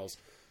panels,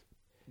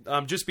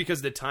 just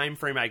because the time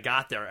frame I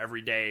got there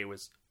every day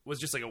was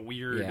just like a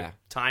weird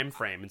time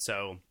frame, and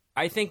so.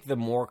 I think the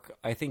more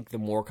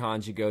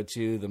cons you go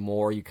to, the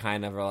more you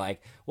kind of are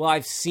like, well,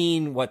 I've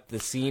seen what the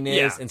scene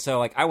is, and so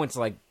like I went to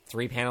like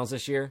 3 panels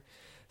this year,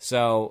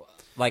 so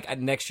like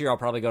next year I'll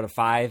probably go to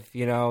 5,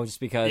 you know, just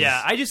because.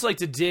 Yeah, I just like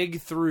to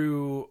dig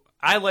through.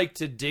 I like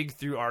to dig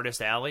through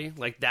Artist Alley.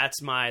 Like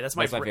that's my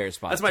favorite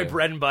spot. That's my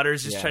bread and butter.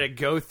 Is just try to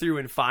go through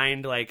and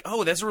find like,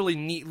 oh, that's a really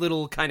neat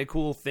little kind of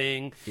cool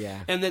thing. Yeah.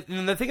 And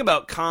the thing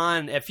about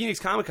con at Phoenix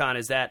Comic Con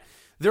is that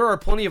there are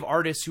plenty of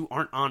artists who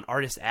aren't on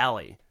Artist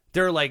Alley.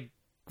 They're like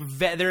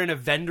they're in a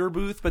vendor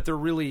booth, but they're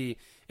really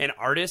an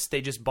artist.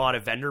 They just bought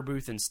a vendor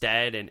booth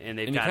instead, and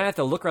you kind of have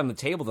to look around the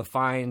table to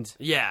find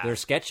their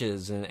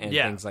sketches and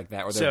things like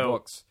that, or their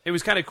books. It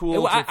was kind of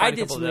cool. I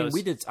did something.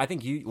 We did. I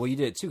think you did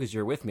it too because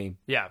you were with me.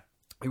 Yeah.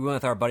 We went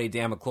with our buddy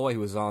Dan McCloy, who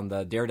was on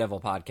the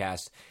Daredevil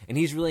podcast, and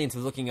he's really into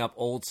looking up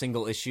old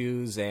single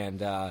issues, and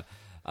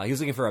he was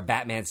looking for a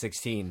Batman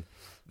 16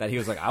 that he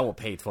was like, I will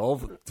pay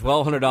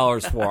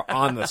 $1,200 for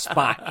on the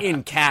spot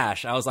in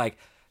cash. I was like,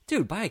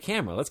 dude, buy a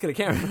camera. Let's get a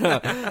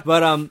camera.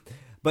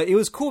 But it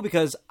was cool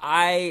because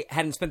I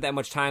hadn't spent that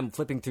much time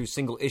flipping through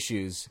single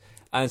issues,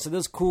 and so it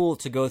was cool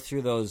to go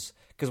through those.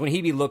 Because when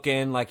he'd be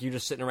looking, like you're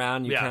just sitting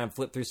around, you kind of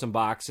flip through some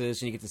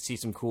boxes and you get to see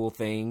some cool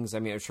things. I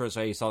mean, I'm sure that's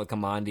how you saw the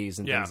Commandis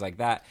and things like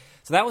that.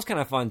 So that was kind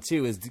of fun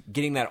too, is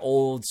getting that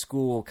old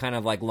school kind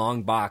of like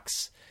long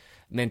box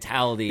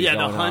mentality going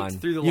the hunt on.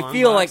 through the you long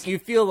feel box. Like you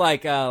feel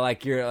like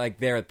you're like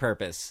there with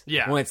purpose.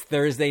 Yeah. When it's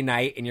Thursday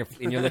night and you're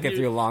looking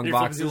through long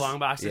boxes. Through long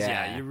boxes.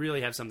 Yeah. You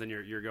really have something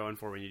you're going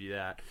for when you do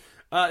that.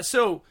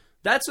 So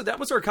that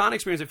was our con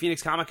experience at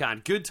Phoenix Comic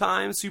Con. Good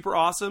time, super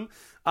awesome.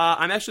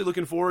 I'm actually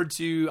looking forward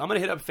to. I'm going to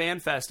hit up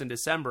FanFest in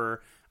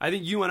December. I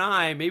think you and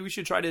I maybe we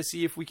should try to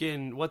see if we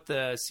can what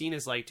the scene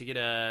is like to get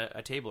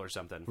a table or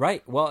something.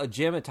 Right. Well,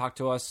 Jim had talked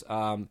to us.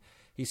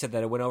 He said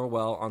that it went over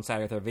well on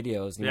Saturday with our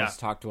videos, and he wants to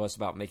talk to us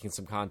about making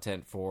some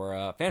content for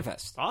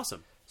FanFest.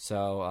 Awesome.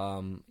 So,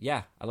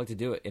 I'd like to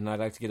do it, and I'd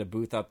like to get a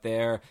booth up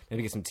there,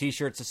 maybe get some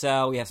T-shirts to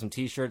sell. We have some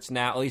T-shirts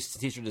now, at least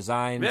T-shirt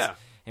designs. Yeah.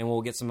 And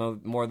we'll get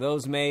some more of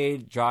those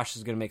made. Josh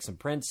is going to make some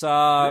prints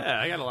up. Yeah,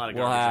 I got a lot of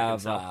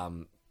garbage. We'll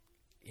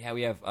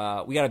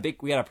have, we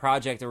got a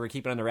project that we're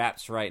keeping under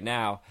wraps right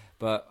now,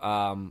 but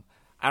I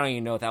don't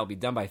even know if that will be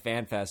done by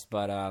FanFest,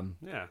 but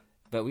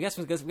But we got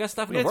stuff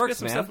in the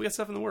works, man. We got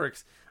stuff in the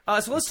works.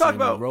 So let's talk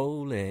about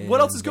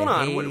what else is going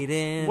on. What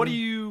have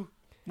you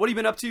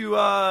been up to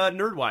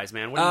nerd wise,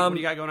 man? What do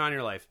you got going on in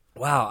your life?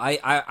 Wow,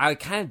 I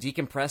kind of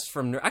decompressed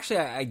from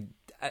actually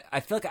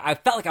I felt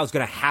like I was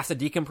going to have to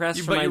decompress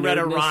from my nerdness. But you read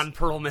a Ron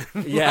Perlman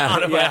autobiography.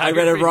 Yeah, I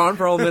read a Ron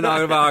Perlman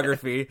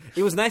autobiography.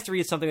 It was nice to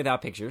read something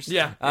without pictures.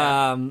 Yeah.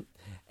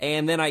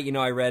 And then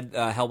I read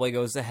Hellboy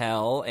Goes to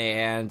Hell,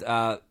 and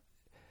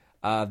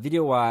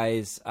video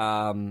wise,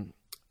 I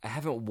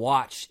haven't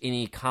watched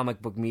any comic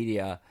book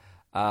media,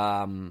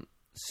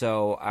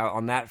 so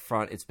on that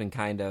front, it's been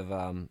kind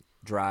of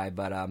dry.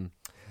 But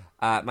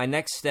my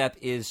next step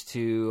is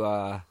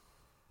to.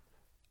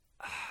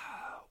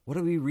 What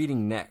are we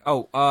reading next?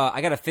 Oh, I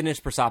got to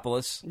finish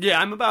Persepolis. Yeah,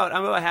 I'm about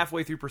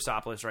halfway through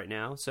Persepolis right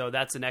now, so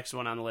that's the next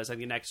one on the list. I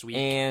think next week.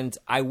 And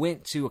I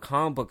went to a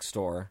comic book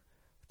store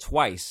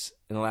twice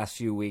in the last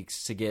few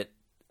weeks to get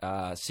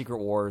Secret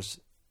Wars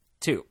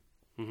 2.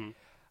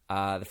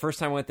 Mm-hmm. The first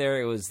time I went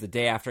there, it was the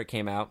day after it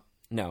came out.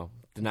 No,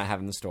 did not have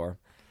it in the store.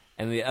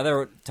 And the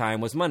other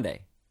time was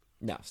Monday.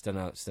 No, still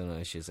no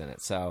issues in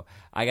it. So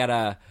I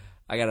gotta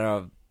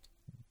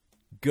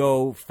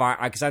go find,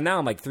 because I'm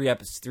like three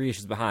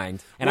issues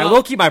behind, and I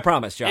will keep my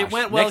promise, Josh. It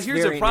went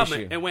here's the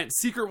problem. It went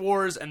Secret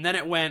Wars, and then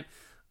it went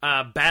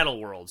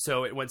Battle World.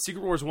 So it went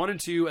Secret Wars 1 and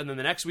 2, and then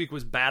the next week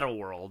was Battle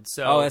World.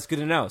 So that's good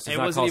to know. So it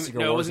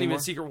wasn't even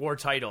Secret War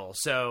title.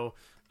 So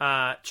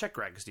check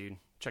Greg's, dude.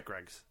 Check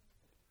Greg's.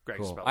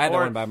 Cool. I had that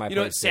one by my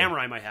place,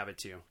 Samurai might have it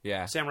too.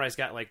 Yeah, Samurai's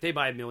got they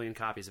buy 1 million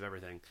copies of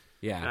everything.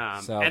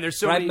 Yeah, and there's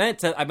so many.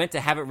 I meant to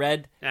have it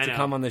read to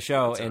come on the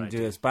show and do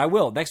this, but I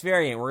will. Next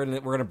variant, we're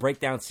gonna break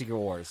down Secret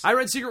Wars. I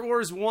read Secret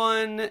Wars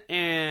 1,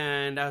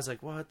 and I was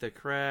like, "What the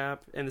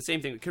crap?" And the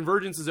same thing.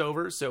 Convergence is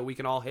over, so we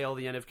can all hail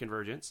the end of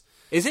Convergence.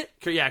 Is it?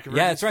 Yeah, Convergence.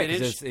 Yeah, that's right.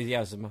 Finished.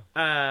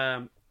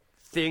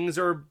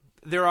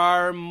 There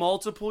are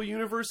multiple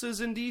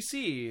universes in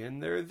DC,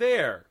 and they're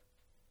there.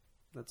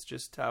 That's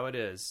just how it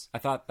is. I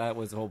thought that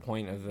was the whole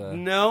point of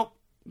the.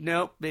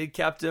 Nope, they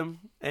kept him,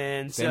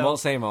 and same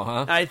old,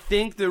 huh? I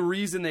think the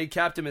reason they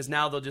kept him is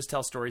now they'll just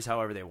tell stories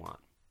however they want.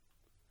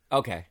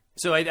 Okay.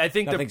 So I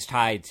think nothing's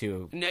tied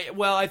to.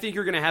 Well, I think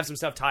you're going to have some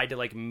stuff tied to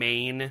like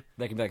Maine.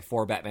 There can be like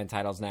 4 Batman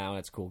titles now, and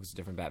it's cool because it's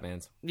different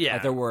Batmans. Yeah,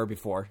 like there were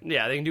before.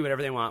 Yeah, they can do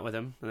whatever they want with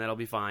them, and that'll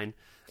be fine.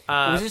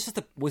 Was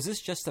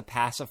this just to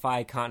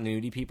pacify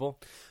continuity people?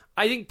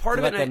 I think part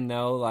of let it. Let them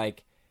know,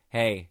 like,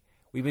 hey,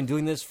 we've been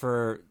doing this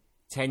for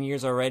 10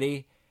 years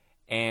already,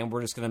 and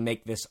we're just going to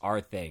make this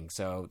our thing.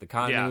 So the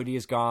continuity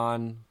is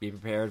gone. Be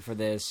prepared for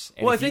this.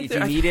 And if you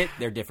need it,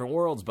 they're different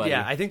worlds, buddy.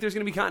 Yeah, I think there's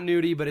going to be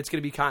continuity, but it's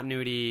going to be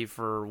continuity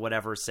for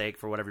whatever sake,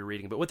 for whatever you're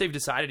reading. But what they've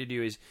decided to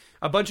do is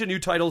a bunch of new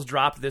titles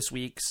dropped this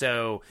week.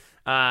 So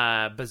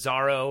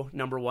Bizarro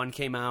 #1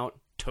 came out.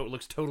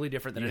 Looks totally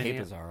different than anything. You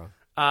hate Bizarro.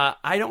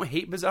 I don't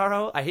hate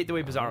Bizarro. I hate the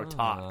way Bizarro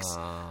talks.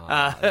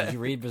 Did you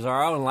read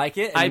Bizarro and like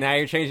it? And now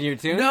you're changing your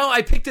tune? No,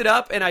 I picked it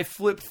up and I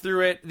flipped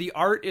through it. The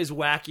art is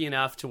wacky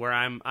enough to where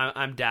I'm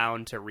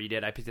down to read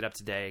it. I picked it up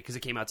today because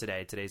it came out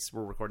today.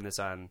 We're recording this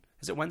on.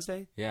 Is it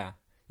Wednesday? Yeah,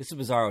 this is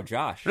Bizarro,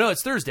 Josh. No,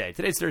 it's Thursday.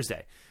 Today's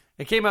Thursday.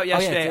 It came out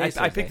yesterday.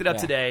 I picked it up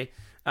today.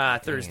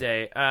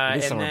 Thursday. It is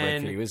and summer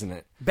then break for you, isn't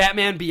it?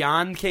 Batman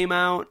Beyond came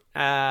out,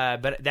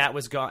 but that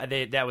was gone.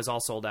 That was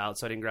all sold out,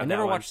 so I didn't grab that one. I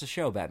never watched the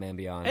show Batman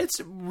Beyond.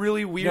 It's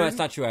really weird. No, that's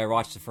not true. I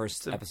watched the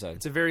first episode.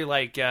 It's a very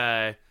like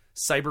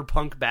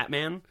cyberpunk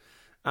Batman.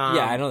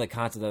 Yeah, I know the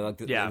concept of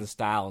the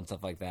style and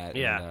stuff like that.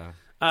 Yeah.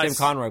 And, Tim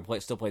Conroy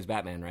still plays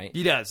Batman, right?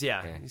 He does,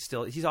 yeah.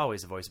 He's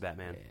always the voice of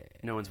Batman.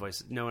 No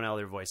one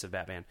other voice of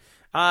Batman.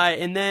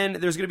 And then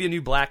there's going to be a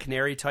new Black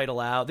Canary title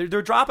out.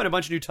 They're dropping a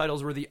bunch of new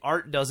titles where the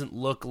art doesn't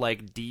look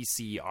like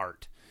DC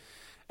art,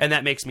 and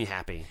that makes me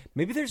happy.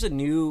 Maybe there's a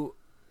new.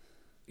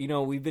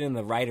 We've been in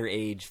the writer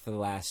age for the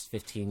last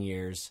 15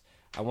 years.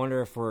 I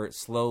wonder if we're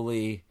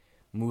slowly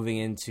moving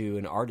into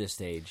an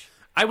artist age.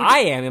 I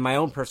am in my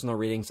own personal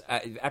readings.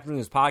 After doing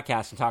this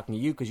podcast and talking to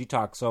you, because you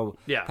talk so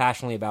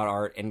passionately about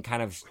art and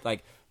kind of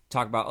like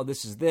talk about,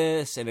 this is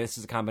this, and this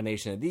is a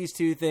combination of these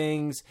two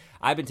things.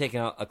 I've been taking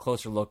a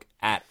closer look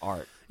at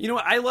art. You know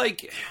what?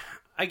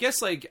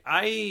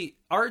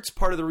 Art's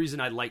part of the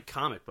reason I like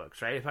comic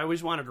books, right? If I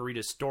always wanted to read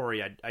a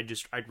story,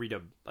 I'd read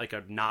a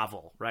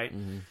novel, right?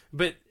 Mm-hmm.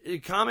 But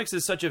comics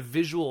is such a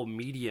visual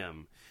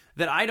medium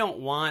that I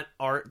don't want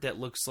art that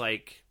looks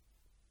like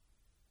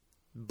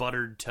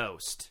buttered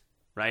toast.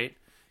 Right?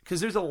 Because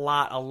there's a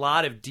lot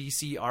of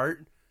DC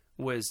art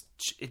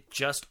it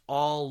just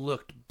all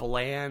looked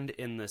bland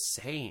and the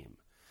same.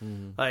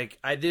 Mm-hmm. Like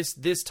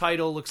this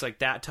title looks like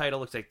that title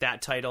looks like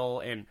that title,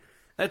 and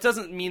that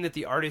doesn't mean that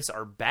the artists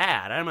are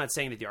bad. I'm not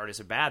saying that the artists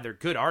are bad. They're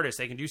good artists.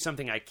 They can do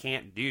something I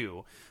can't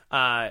do.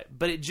 But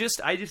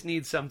I just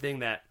need something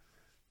that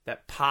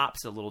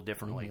pops a little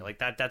differently. Mm-hmm.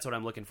 Like that's what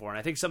I'm looking for. And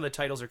I think some of the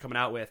titles are coming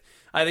out with,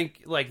 I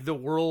think like the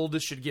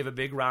world should give a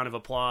big round of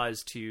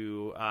applause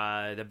to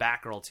the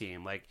Batgirl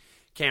team. Like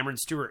Cameron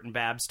Stewart and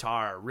Babs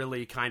Tarr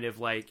really kind of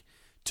like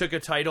took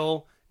a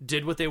title,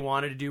 did what they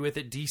wanted to do with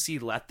it.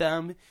 DC let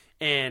them.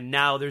 And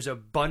now there's a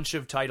bunch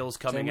of titles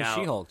coming out.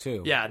 She-Hulk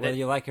too. Yeah. Whether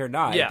you like it or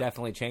not, it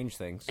definitely changed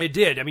things. It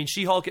did. I mean,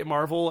 She-Hulk at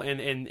Marvel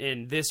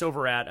and this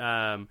over at,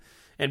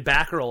 and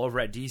Batgirl over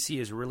at DC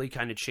has really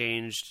kind of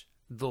changed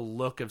the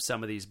look of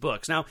some of these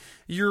books. Now,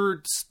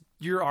 your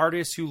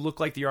artists who look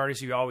like the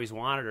artists you always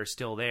wanted are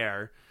still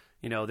there.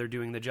 They're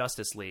doing the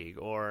Justice League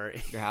or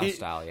your house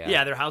style, yeah.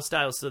 Yeah, their house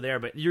style is still there,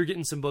 but you're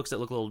getting some books that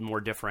look a little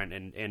more different,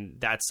 and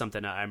that's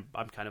something I'm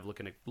kind of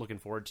looking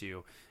forward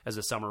to as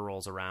the summer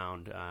rolls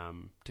around,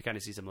 to kind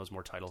of see some of those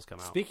more titles come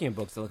out. Speaking of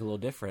books that look a little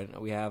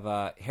different, we have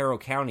Harrow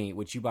County,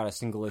 which you bought a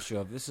single issue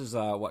of. This is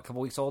a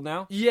couple weeks old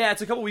now? Yeah,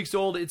 it's a couple weeks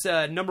old. It's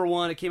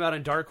 #1. It came out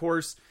on Dark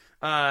Horse.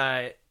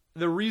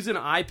 The reason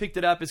I picked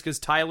it up is because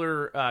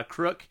Tyler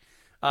Crook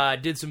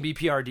did some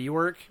BPRD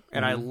work,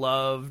 and I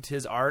loved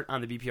his art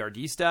on the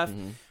BPRD stuff.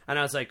 Mm-hmm. And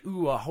I was like,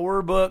 ooh, a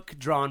horror book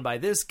drawn by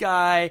this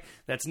guy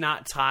that's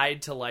not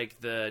tied to like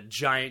the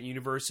giant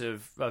universe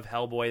of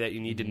Hellboy that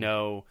you need to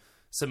know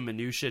some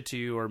minutia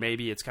to, or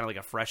maybe it's kind of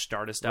like a fresh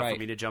start of stuff for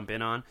me to jump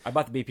in on. I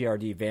bought the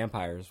BPRD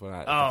Vampires when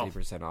I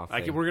 50% off.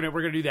 We're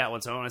gonna do that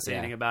one, so I don't want to say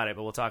anything about it,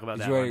 but we'll talk about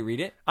that. Did you already read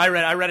it? I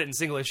read it in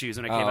single issues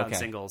when it came out in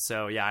singles.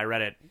 So yeah, I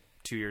read it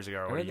 2 years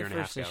ago or a year and a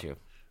half ago. Issue.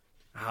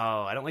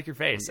 Oh, I don't like your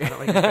face.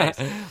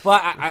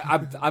 Well,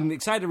 I'm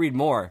excited to read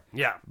more.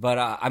 Yeah. But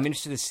I'm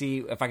interested to see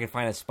if I can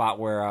find a spot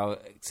where,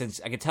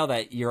 since I can tell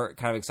that you're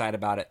kind of excited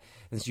about it,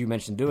 since you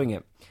mentioned doing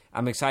it,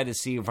 I'm excited to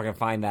see if I can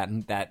find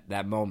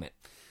that moment.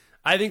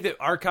 I think that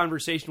our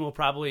conversation will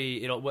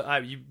probably,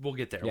 we'll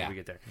get there. Yeah. We'll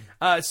get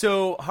there.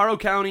 So, Harrow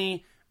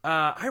County,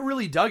 I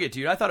really dug it,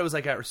 dude. I thought it was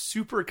like a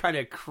super kind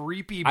of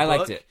creepy book. I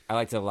liked it. I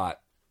liked it a lot.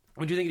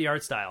 What do you think of the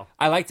art style?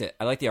 I liked it.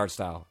 I like the art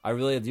style. I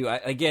really do. A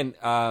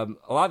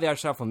lot of the art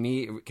style for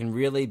me can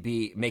really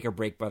be make or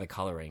break by the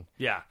coloring.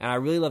 Yeah. And I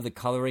really love the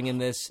coloring in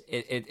this.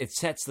 It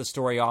sets the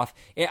story off.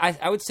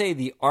 I would say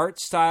the art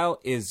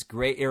style is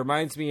great. It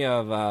reminds me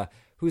of,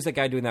 who's that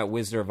guy doing that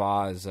Wizard of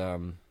Oz?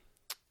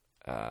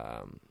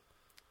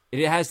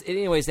 It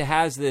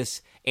has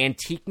this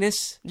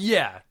antiqueness.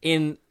 Yeah.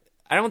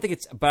 I don't think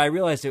it's, but I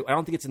realized I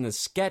don't think it's in the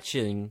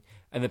sketching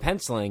and the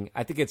penciling.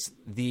 I think it's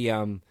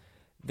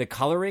the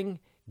coloring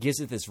gives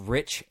it this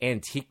rich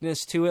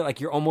antiqueness to it. Like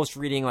you're almost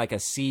reading like a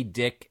C.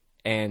 Dick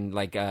and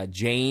like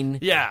Jane,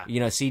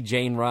 see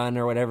Jane Run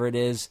or whatever it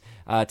is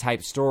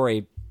type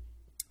story,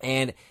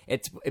 and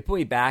it put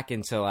me back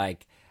into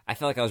like. I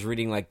felt like I was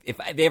reading, like, if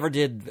they ever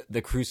did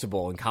The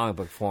Crucible in comic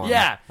book form.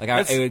 Yeah.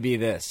 It would be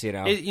this, I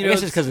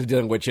guess it's because of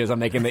doing witches. I'm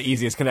making the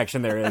easiest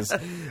connection there is.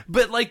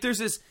 But, like, there's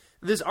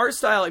this art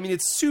style. I mean,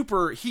 it's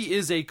super... He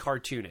is a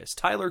cartoonist.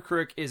 Tyler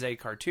Crook is a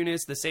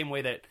cartoonist the same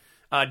way that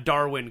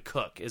Darwin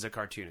Cook is a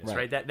cartoonist,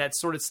 right? That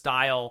sort of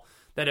style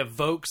that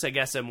evokes, I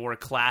guess, a more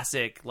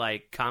classic,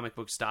 like, comic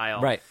book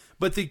style. Right.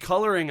 But the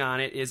coloring on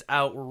it is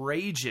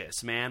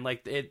outrageous, man.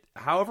 Like,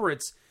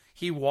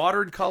 he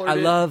watered colored it. I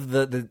love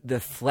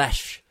the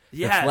flesh.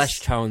 Yes. The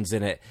flesh tones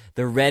in it,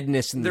 the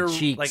redness in the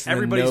cheeks, like, and the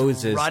everybody's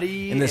noses,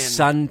 ruddy and the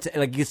sun.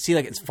 Like you can see,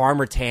 like it's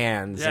farmer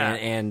tans, Yeah.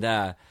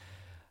 and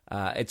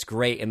it's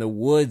great. And the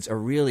woods are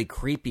really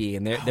creepy,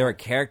 and they're a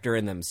character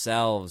in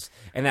themselves.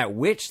 And that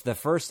witch, the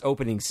first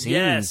opening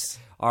scenes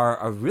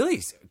are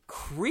really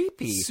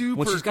creepy. Super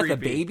when she's got the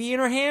creepy. baby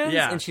in her hands,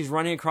 Yeah. and she's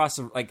running across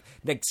like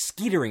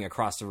skeetering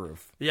across the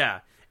roof.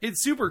 Yeah,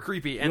 it's super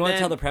creepy. And You want then,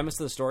 to tell the premise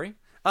of the story?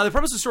 The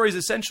premise of the story is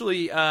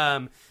essentially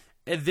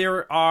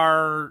there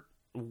are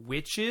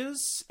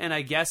witches, and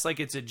I guess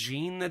like it's a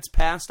gene that's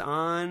passed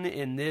on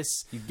in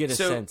this. You get a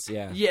sense,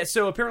 yeah. Yeah,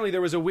 so apparently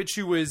there was a witch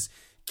who was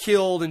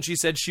killed, and she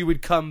said she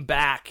would come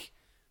back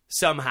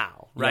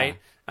somehow, right?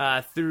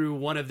 Through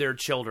one of their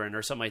children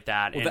or something like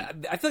that. Well,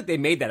 And, I feel like they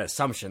made that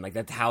assumption, like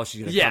that's how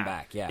she's going to come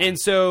back. Yeah, and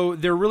so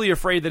they're really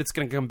afraid that it's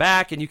going to come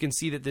back, and you can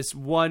see that this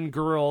one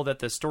girl that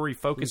the story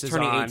focuses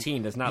turning on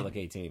 18 does not look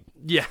 18.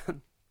 Yeah.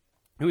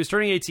 Who is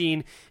turning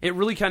 18. It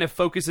really kind of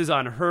focuses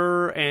on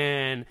her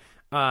and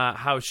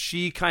how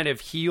she kind of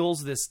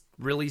heals this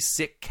really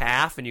sick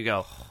calf, and you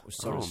go,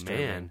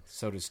 man,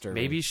 so disturbing.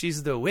 maybe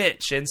she's the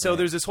witch. And so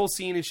there's this whole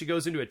scene, and she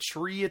goes into a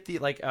tree at the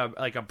like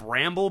a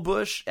bramble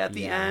bush at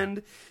the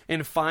end,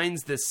 and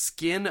finds the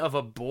skin of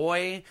a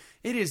boy.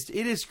 It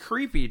is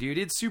creepy, dude.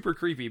 It's super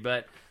creepy.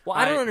 But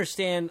I don't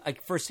understand.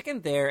 Like for a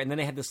second there, and then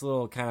they had this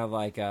little kind of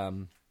like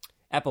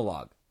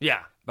epilogue.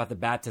 Yeah. About the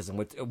baptism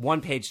with a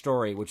one-page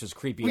story, which was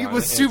creepy. It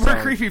was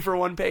super creepy for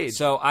one page.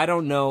 So I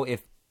don't know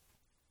if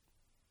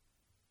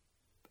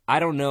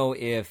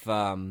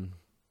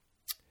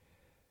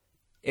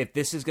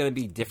this is going to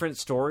be different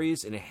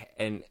stories in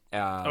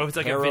it's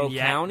like Harrow a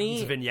vignette. County,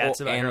 It's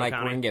vignettes about and Harrow like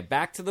County. we're going to get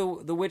back to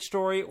the witch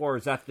story, or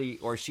is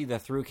she the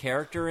through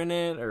character in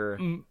it, or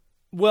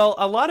Well,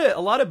 a lot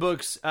of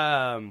books.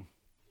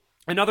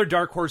 Another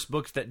Dark Horse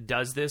book that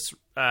does this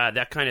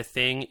that kind of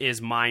thing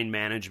is Mind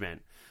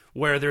Management,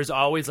 where there's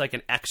always like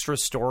an extra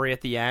story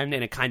at the end,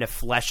 and it kind of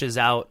fleshes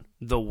out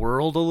the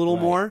world a little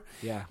more.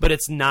 Yeah, but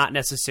it's not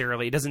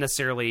necessarily. It doesn't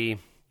necessarily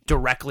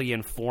directly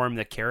inform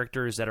the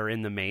characters that are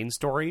in the main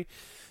story.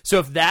 So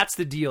if that's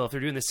the deal, if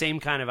they're doing the same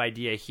kind of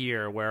idea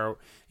here, where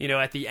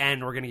at the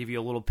end we're going to give you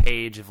a little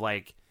page of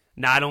like,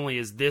 not only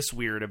is this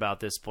weird about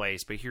this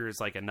place, but here's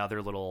like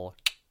another little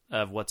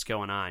of what's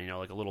going on,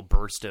 like a little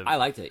burst of I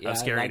liked it. Yeah, of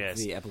scariness. I liked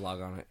the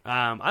epilogue on it.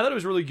 I thought it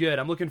was really good.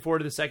 I'm looking forward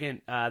to the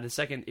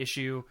second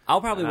issue.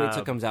 I'll probably wait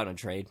till it comes out in a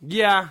trade.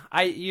 Yeah,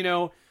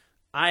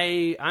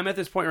 I'm at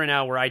this point right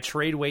now where I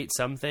trade weight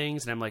some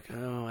things, and I'm like,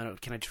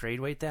 can I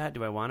trade weight that?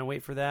 Do I want to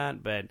wait for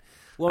that? But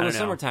in the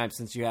summertime,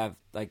 since you have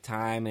like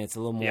time and it's a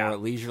little more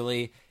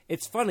leisurely,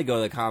 it's fun to go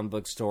to the comic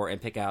book store and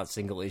pick out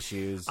single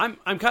issues. I'm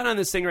kind of on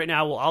this thing right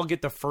now. Well, I'll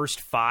get the first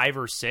 5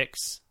 or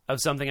 6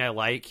 of something I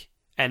like,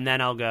 and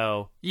then I'll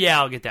go,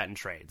 I'll get that in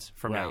trades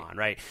from now on,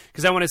 right?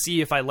 Because I want to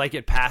see if I like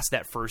it past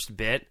that first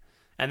bit,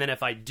 and then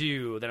if I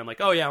do, then I'm like,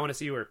 I want to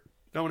see where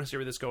this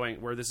is going.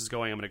 I'm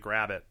going to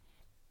grab it.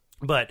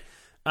 But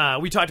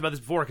we talked about this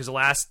before, because the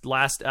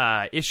last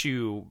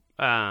issue,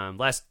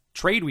 last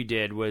trade we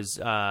did was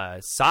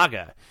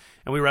Saga,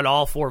 and we read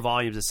all 4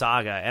 volumes of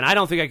Saga, and I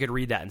don't think I could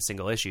read that in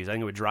single issues. I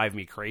think it would drive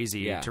me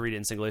crazy to read it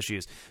in single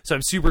issues. So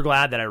I'm super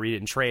glad that I read it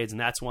in trades,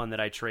 and that's one that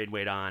I trade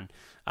weight on.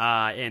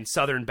 And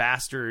Southern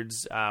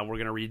Bastards, we're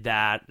going to read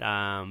that.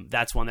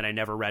 That's one that I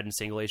never read in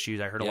single issues.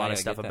 I heard a lot of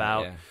stuff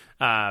about.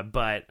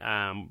 But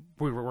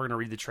we're going to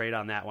read the trade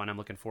on that one. I'm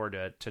looking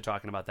forward to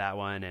talking about that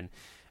one.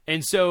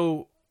 And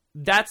so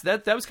that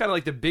was kind of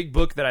like the big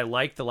book that I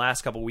liked the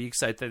last couple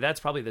weeks. I think that's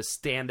probably the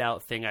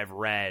standout thing I've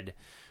read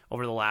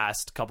over the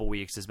last couple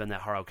weeks has been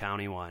that Harrow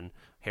County one.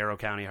 Harrow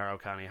County,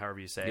 however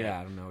you say it. Yeah,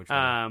 I don't know which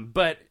one.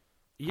 But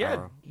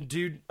yeah,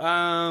 dude.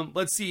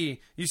 Let's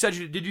see. You said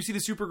did you see the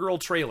Supergirl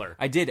trailer?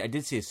 I did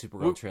see a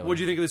Supergirl trailer. What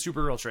did you think of the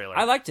Supergirl trailer?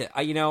 I liked it.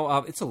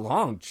 It's a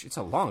long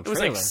trailer. It was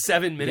like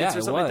 7 minutes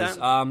or something like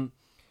that.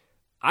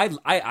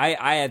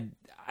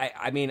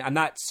 I mean, I'm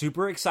not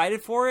super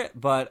excited for it,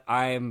 but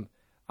I'm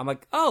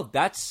like,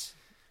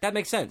 that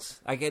makes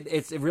sense. Like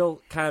it's a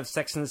real kind of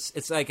sexiness.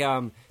 It's like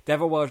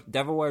Devil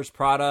Wears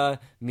Prada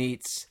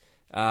meets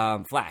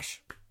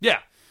Flash. Yeah.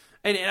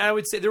 And I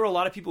would say there were a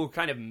lot of people who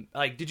kind of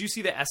like, did you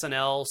see the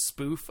SNL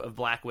spoof of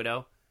Black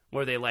Widow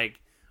where they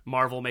like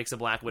Marvel makes a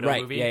Black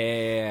Widow movie?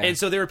 Yeah. And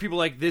so there were people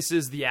like, this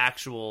is the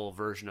actual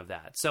version of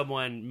that.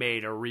 Someone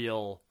made a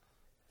real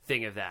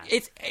thing of that.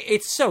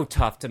 It's so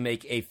tough to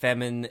make a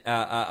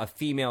a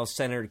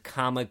female-centered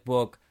comic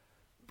book.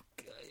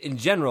 In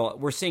general,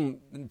 we're seeing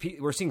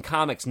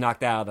comics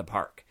knocked out of the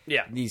park.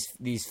 Yeah,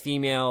 these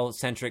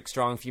female-centric,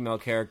 strong female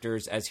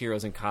characters as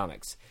heroes in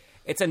comics.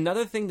 It's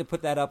another thing to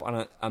put that up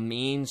on a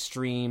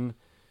mainstream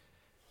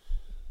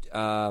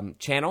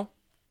channel,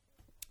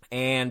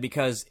 and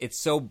because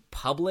it's so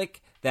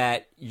public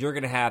that you're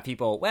going to have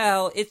people,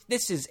 well,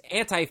 this is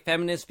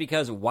anti-feminist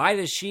because why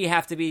does she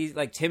have to be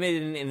like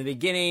timid in the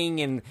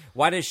beginning, and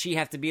why does she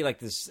have to be like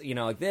this,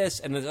 like this?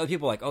 And there's other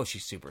people like, oh,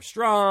 she's super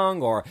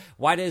strong, or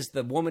why does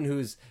the woman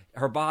who's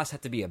her boss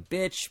have to be a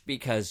bitch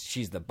because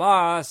she's the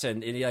boss?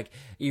 And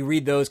you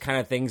read those kind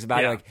of things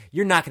about it, like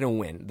you're not going to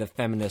win the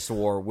feminist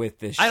war with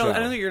this show. I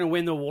don't think you're going to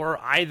win the war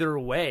either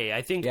way.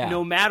 I think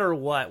no matter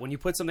what, when you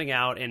put something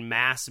out in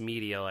mass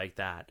media like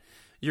that,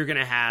 you're going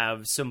to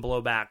have some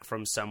blowback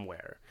from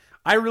somewhere.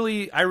 I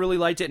really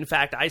liked it. In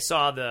fact, I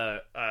saw the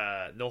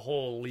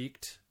whole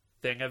leaked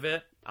thing of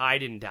it. I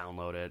didn't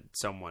download it.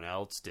 Someone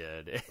else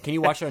did. Can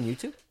you watch it on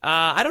YouTube?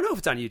 I don't know if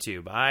it's on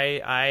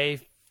YouTube.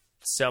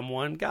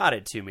 Someone got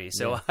it to me.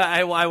 So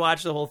I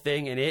watched the whole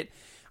thing, and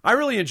I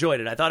really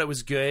enjoyed it. I thought it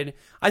was good.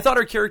 I thought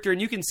her character,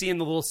 and you can see in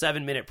the little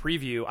 7-minute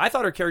preview,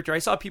 I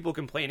saw people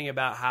complaining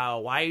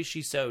about why is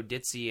she so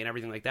ditzy and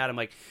everything like that. I'm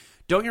like,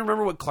 don't you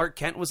remember what Clark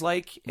Kent was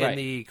like in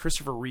the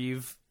Christopher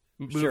Reeve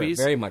movies?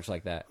 Sure, very much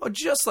like that. Oh,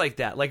 just like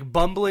that. Like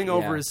bumbling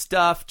over his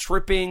stuff,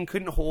 tripping,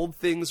 couldn't hold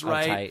things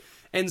right. Tight.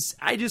 And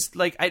I just,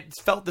 I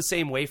felt the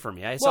same way for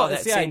me. I saw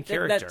that same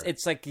character.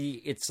 It's like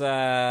you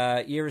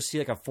ever see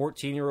like a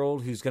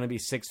 14-year-old who's going to be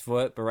 6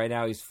 foot, but right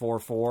now he's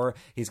 4'4".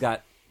 He's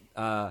got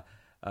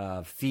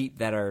feet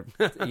that are,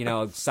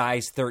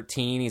 size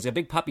 13. He's a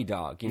big puppy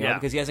dog,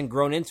 because he hasn't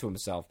grown into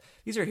himself.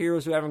 These are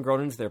heroes who haven't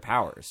grown into their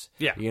powers.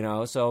 Yeah.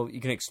 So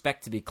you can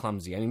expect to be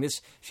clumsy. I mean,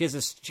 she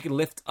can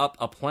lift up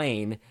a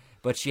plane,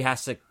 but she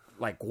has to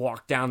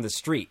walk down the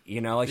street, she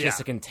has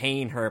to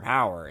contain her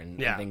power and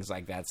things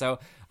like that. So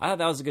I thought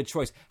that was a good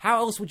choice. How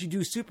else would you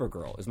do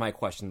Supergirl is my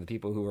question. The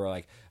people who are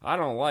like, I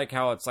don't like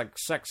how it's like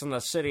Sex in the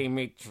City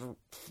meets,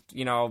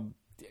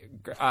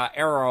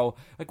 Arrow.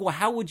 Well,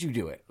 how would you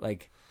do it?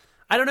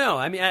 I don't know.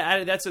 I mean,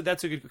 that's a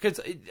good,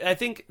 because I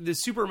think the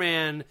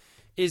Superman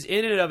is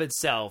in and of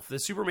itself, the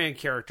Superman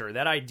character,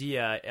 that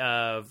idea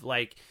of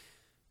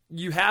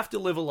you have to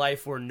live a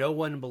life where no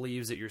one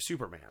believes that you're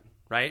Superman,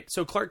 right?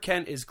 So Clark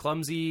Kent is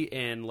clumsy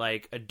and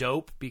a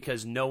dope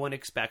because no one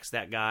expects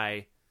that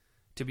guy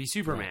to be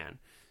Superman. Right.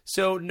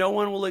 So no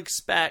one will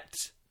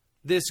expect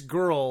this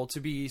girl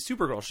to be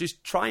Supergirl. She's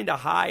trying to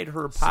hide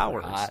her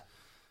powers.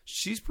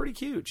 She's pretty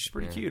cute. She's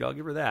pretty cute. I'll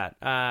give her that.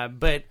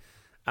 But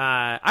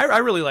I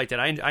really liked it.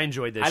 I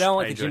enjoyed this. I don't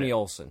like Jimmy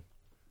Olsen.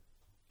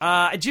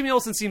 Jimmy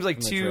Olsen seems like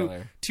too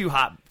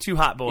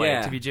hot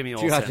boy to be Jimmy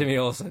Olsen. Too hot Jimmy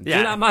Olsen. Yeah.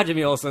 You're not my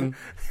Jimmy Olsen.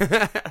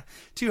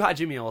 Too hot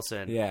Jimmy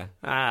Olsen. Yeah.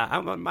 I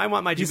want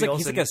my Jimmy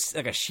Olsen. He's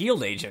like a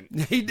SHIELD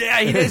agent.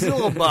 He's a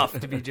little buff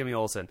to be Jimmy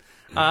Olsen.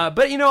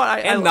 But you know what?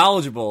 And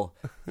knowledgeable.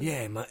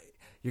 Yeah,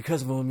 your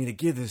cousin wanted me to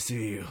give this to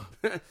you.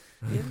 Yeah,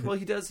 well,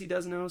 he does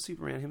know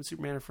Superman. Him and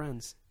Superman are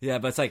friends. Yeah,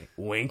 but it's like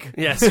wink.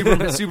 Yeah,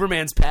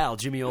 Superman's pal,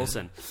 Jimmy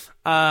Olsen.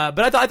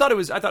 But I thought it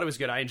was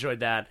good. I enjoyed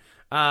that.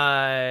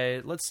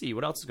 Let's see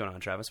what else is going on,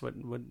 Travis. What's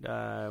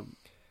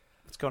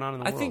going on in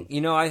the world?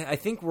 I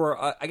think we're.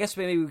 I guess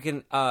maybe we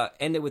can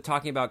end it with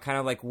talking about kind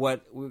of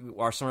what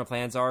our summer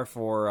plans are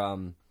for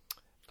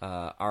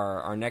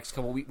our next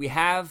couple. We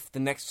have the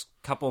next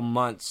couple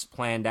months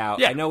planned out.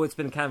 Yeah. I know it's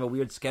been kind of a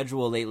weird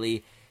schedule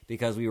lately,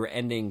 because we were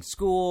ending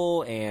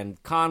school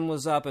and con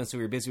was up, and so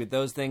we were busy with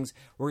those things.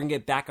 We're going to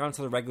get back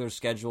onto the regular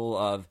schedule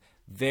of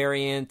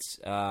variant,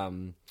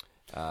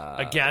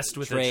 a guest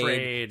with trade. A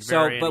trade. So,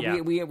 variant,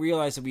 but we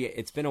realized that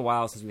it's been a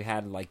while since we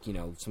had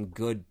some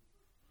good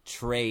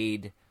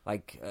trade.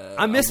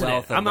 I'm missing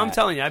it. I'm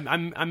telling you,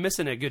 I'm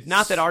missing a good.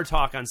 Not that our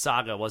talk on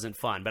Saga wasn't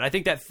fun, but I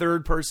think that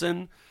third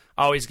person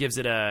always gives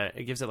it an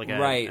extra thing.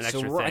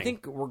 I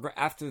think we're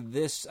after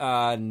this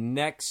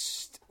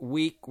next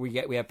week we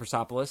have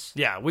Persepolis.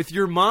 Yeah, with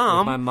your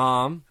mom. With my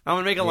mom. I'm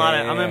gonna make a lot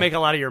of. I'm gonna make a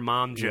lot of your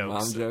mom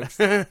jokes.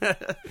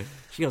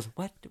 She goes,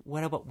 What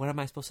am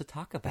I supposed to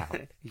talk about?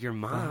 Your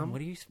mom.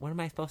 What am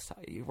I supposed to?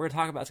 We're gonna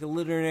talk about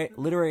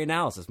literary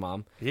analysis,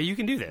 Mom. Yeah, you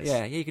can do this.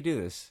 Yeah, you can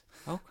do this.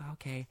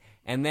 Okay.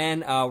 And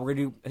then we're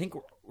gonna do. I think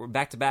we're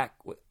back to back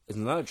with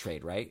another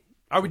trade, right?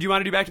 Do you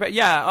want to do back to back?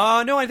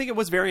 Yeah. No, I think it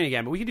was variant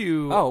again, but we can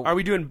do. Oh, are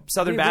we doing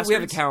Southern Bastards? We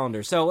have a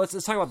calendar, so let's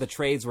talk about the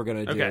trades we're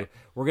gonna do. Okay.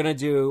 We're gonna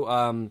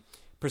do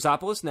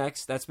Persepolis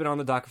next. That's been on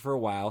the docket for a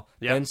while.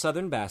 Yep. Then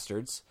Southern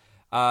Bastards.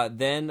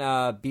 Then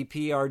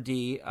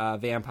BPRD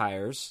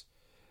Vampires.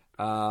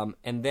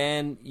 And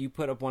then you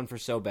put up one for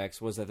Sobex.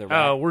 Was that the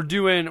right? Oh, we're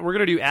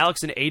gonna do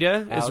Alex and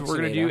Ada. We're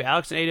gonna do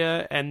Alex and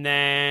Ada, and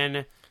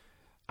then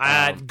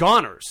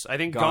Goners. I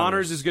think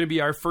Goners is gonna be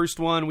our first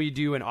one we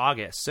do in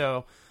August.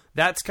 So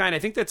that's I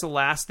think that's the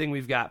last thing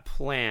we've got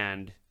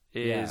planned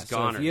is So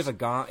goners. if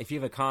you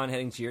have a con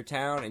heading to your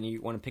town and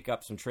you want to pick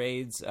up some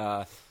trades,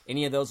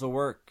 any of those will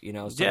work.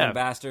 Southern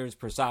Bastards,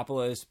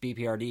 Persepolis,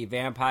 BPRD,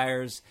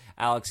 Vampires,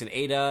 Alex and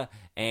Ada,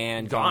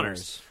 and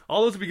Goners.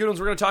 All those will be good ones.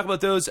 We're going to talk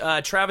about those.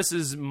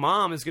 Travis's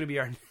mom is going to be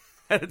our.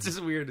 It's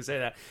just weird to say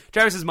that.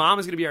 Travis's mom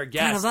is going to be our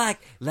guest. Kind of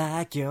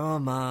like your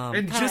mom.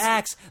 And Kind of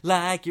acts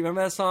like you.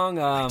 Remember that song?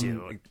 I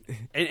do.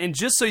 And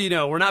just so you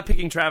know, we're not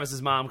picking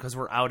Travis's mom because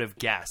we're out of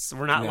guests.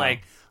 We're not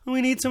like,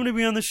 we need someone to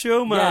be on the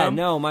show, Mom. Yeah,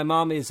 no, my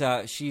mom is,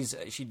 she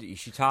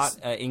taught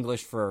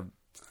English for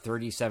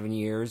 37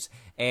 years,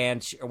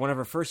 and one of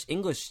her first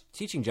English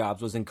teaching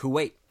jobs was in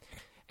Kuwait.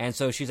 And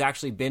so she's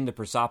actually been to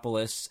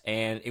Persepolis,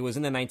 and it was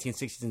in the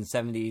 1960s and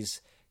 70s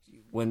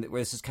where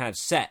this is kind of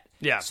set.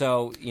 Yeah.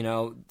 So,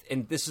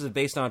 and this is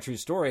based on a true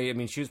story. I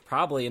mean, she was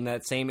probably in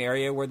that same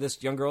area where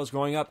this young girl was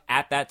growing up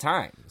at that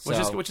time. So.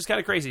 Which is kind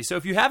of crazy. So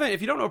if you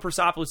don't know what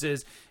Persepolis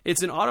is,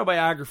 it's an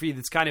autobiography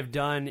that's kind of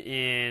done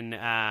in,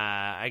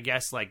 I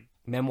guess, like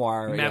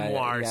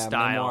memoir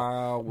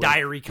style,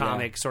 diary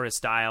comic sort of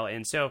style.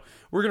 And so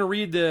we're going to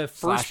read the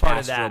first / part of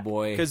Astro that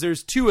Boy. because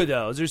there's two of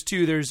those.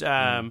 There's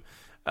 1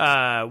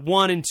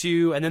 and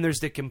 2, and then there's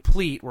the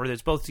complete where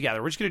it's both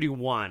together. We're just going to do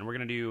one. We're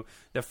going to do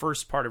the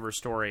first part of her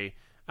story.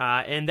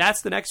 And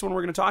that's the next one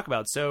we're going to talk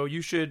about. So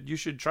you should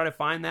try to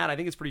find that. I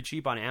think it's pretty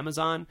cheap on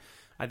Amazon.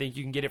 I think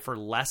you can get it for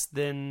less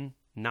than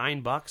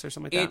 $9 or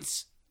something like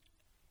that.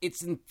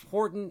 It's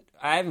important.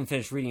 I haven't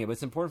finished reading it, but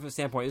it's important from the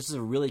standpoint. This is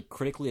a really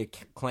critically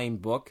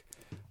acclaimed book,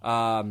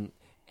 and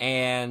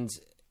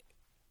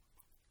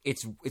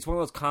it's one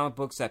of those comic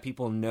books that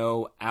people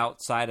know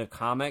outside of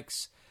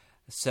comics.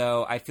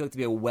 So I feel like to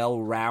be a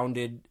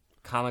well-rounded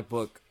comic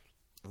book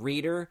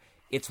reader,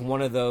 it's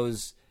one of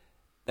those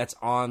that's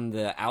on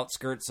the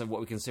outskirts of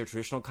what we consider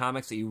traditional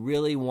comics that you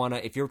really want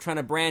to, if you're trying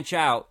to branch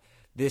out,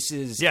 this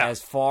is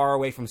as far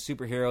away from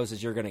superheroes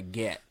as you're going to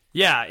get.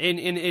 Yeah, and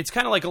it's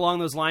kind of like along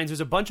those lines. There's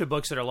a bunch of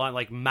books that are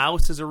like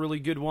Mouse is a really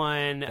good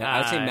one. Yeah, I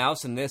would say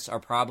Mouse and this are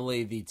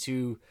probably the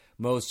two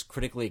most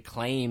critically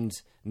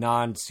acclaimed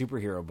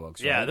non-superhero books.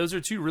 Right? Yeah, those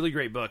are two really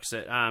great books.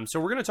 So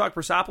we're going to talk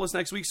Persepolis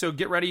next week, so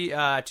get ready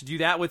to do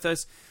that with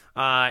us.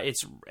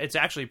 It's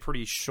actually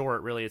pretty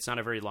short, really. It's not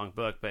a very long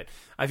book, but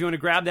if you want to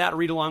grab that,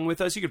 read along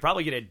with us, you could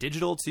probably get it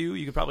digital too.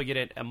 You could probably get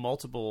it in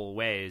multiple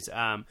ways.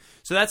 So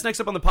that's next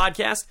up on the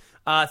podcast.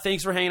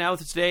 Thanks for hanging out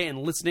with us today and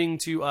listening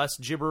to us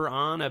gibber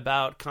on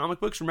about comic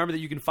books. Remember that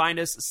you can find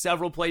us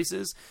several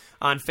places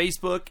on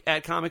Facebook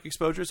at Comic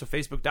Exposure, so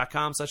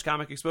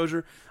facebook.com/Comic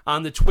Exposure.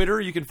 On the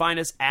Twitter, you can find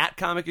us at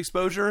Comic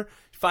Exposure.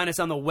 Find us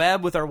on the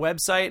web with our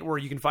website where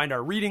you can find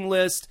our reading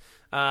list.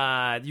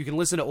 You can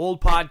listen to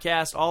old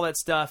podcasts, all that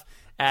stuff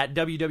at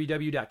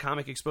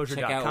www.comicexposure.com.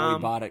 Check out what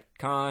we bought at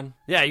Con.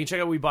 Yeah, you can check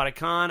out what we bought at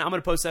Con. I'm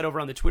going to post that over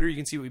on the Twitter. You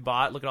can see what we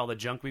bought. Look at all the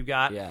junk we've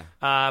got. Yeah.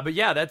 But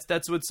yeah,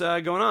 that's what's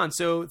going on.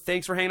 So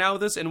thanks for hanging out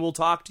with us, and we'll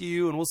talk to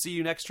you, and we'll see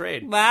you next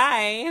trade.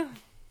 Bye.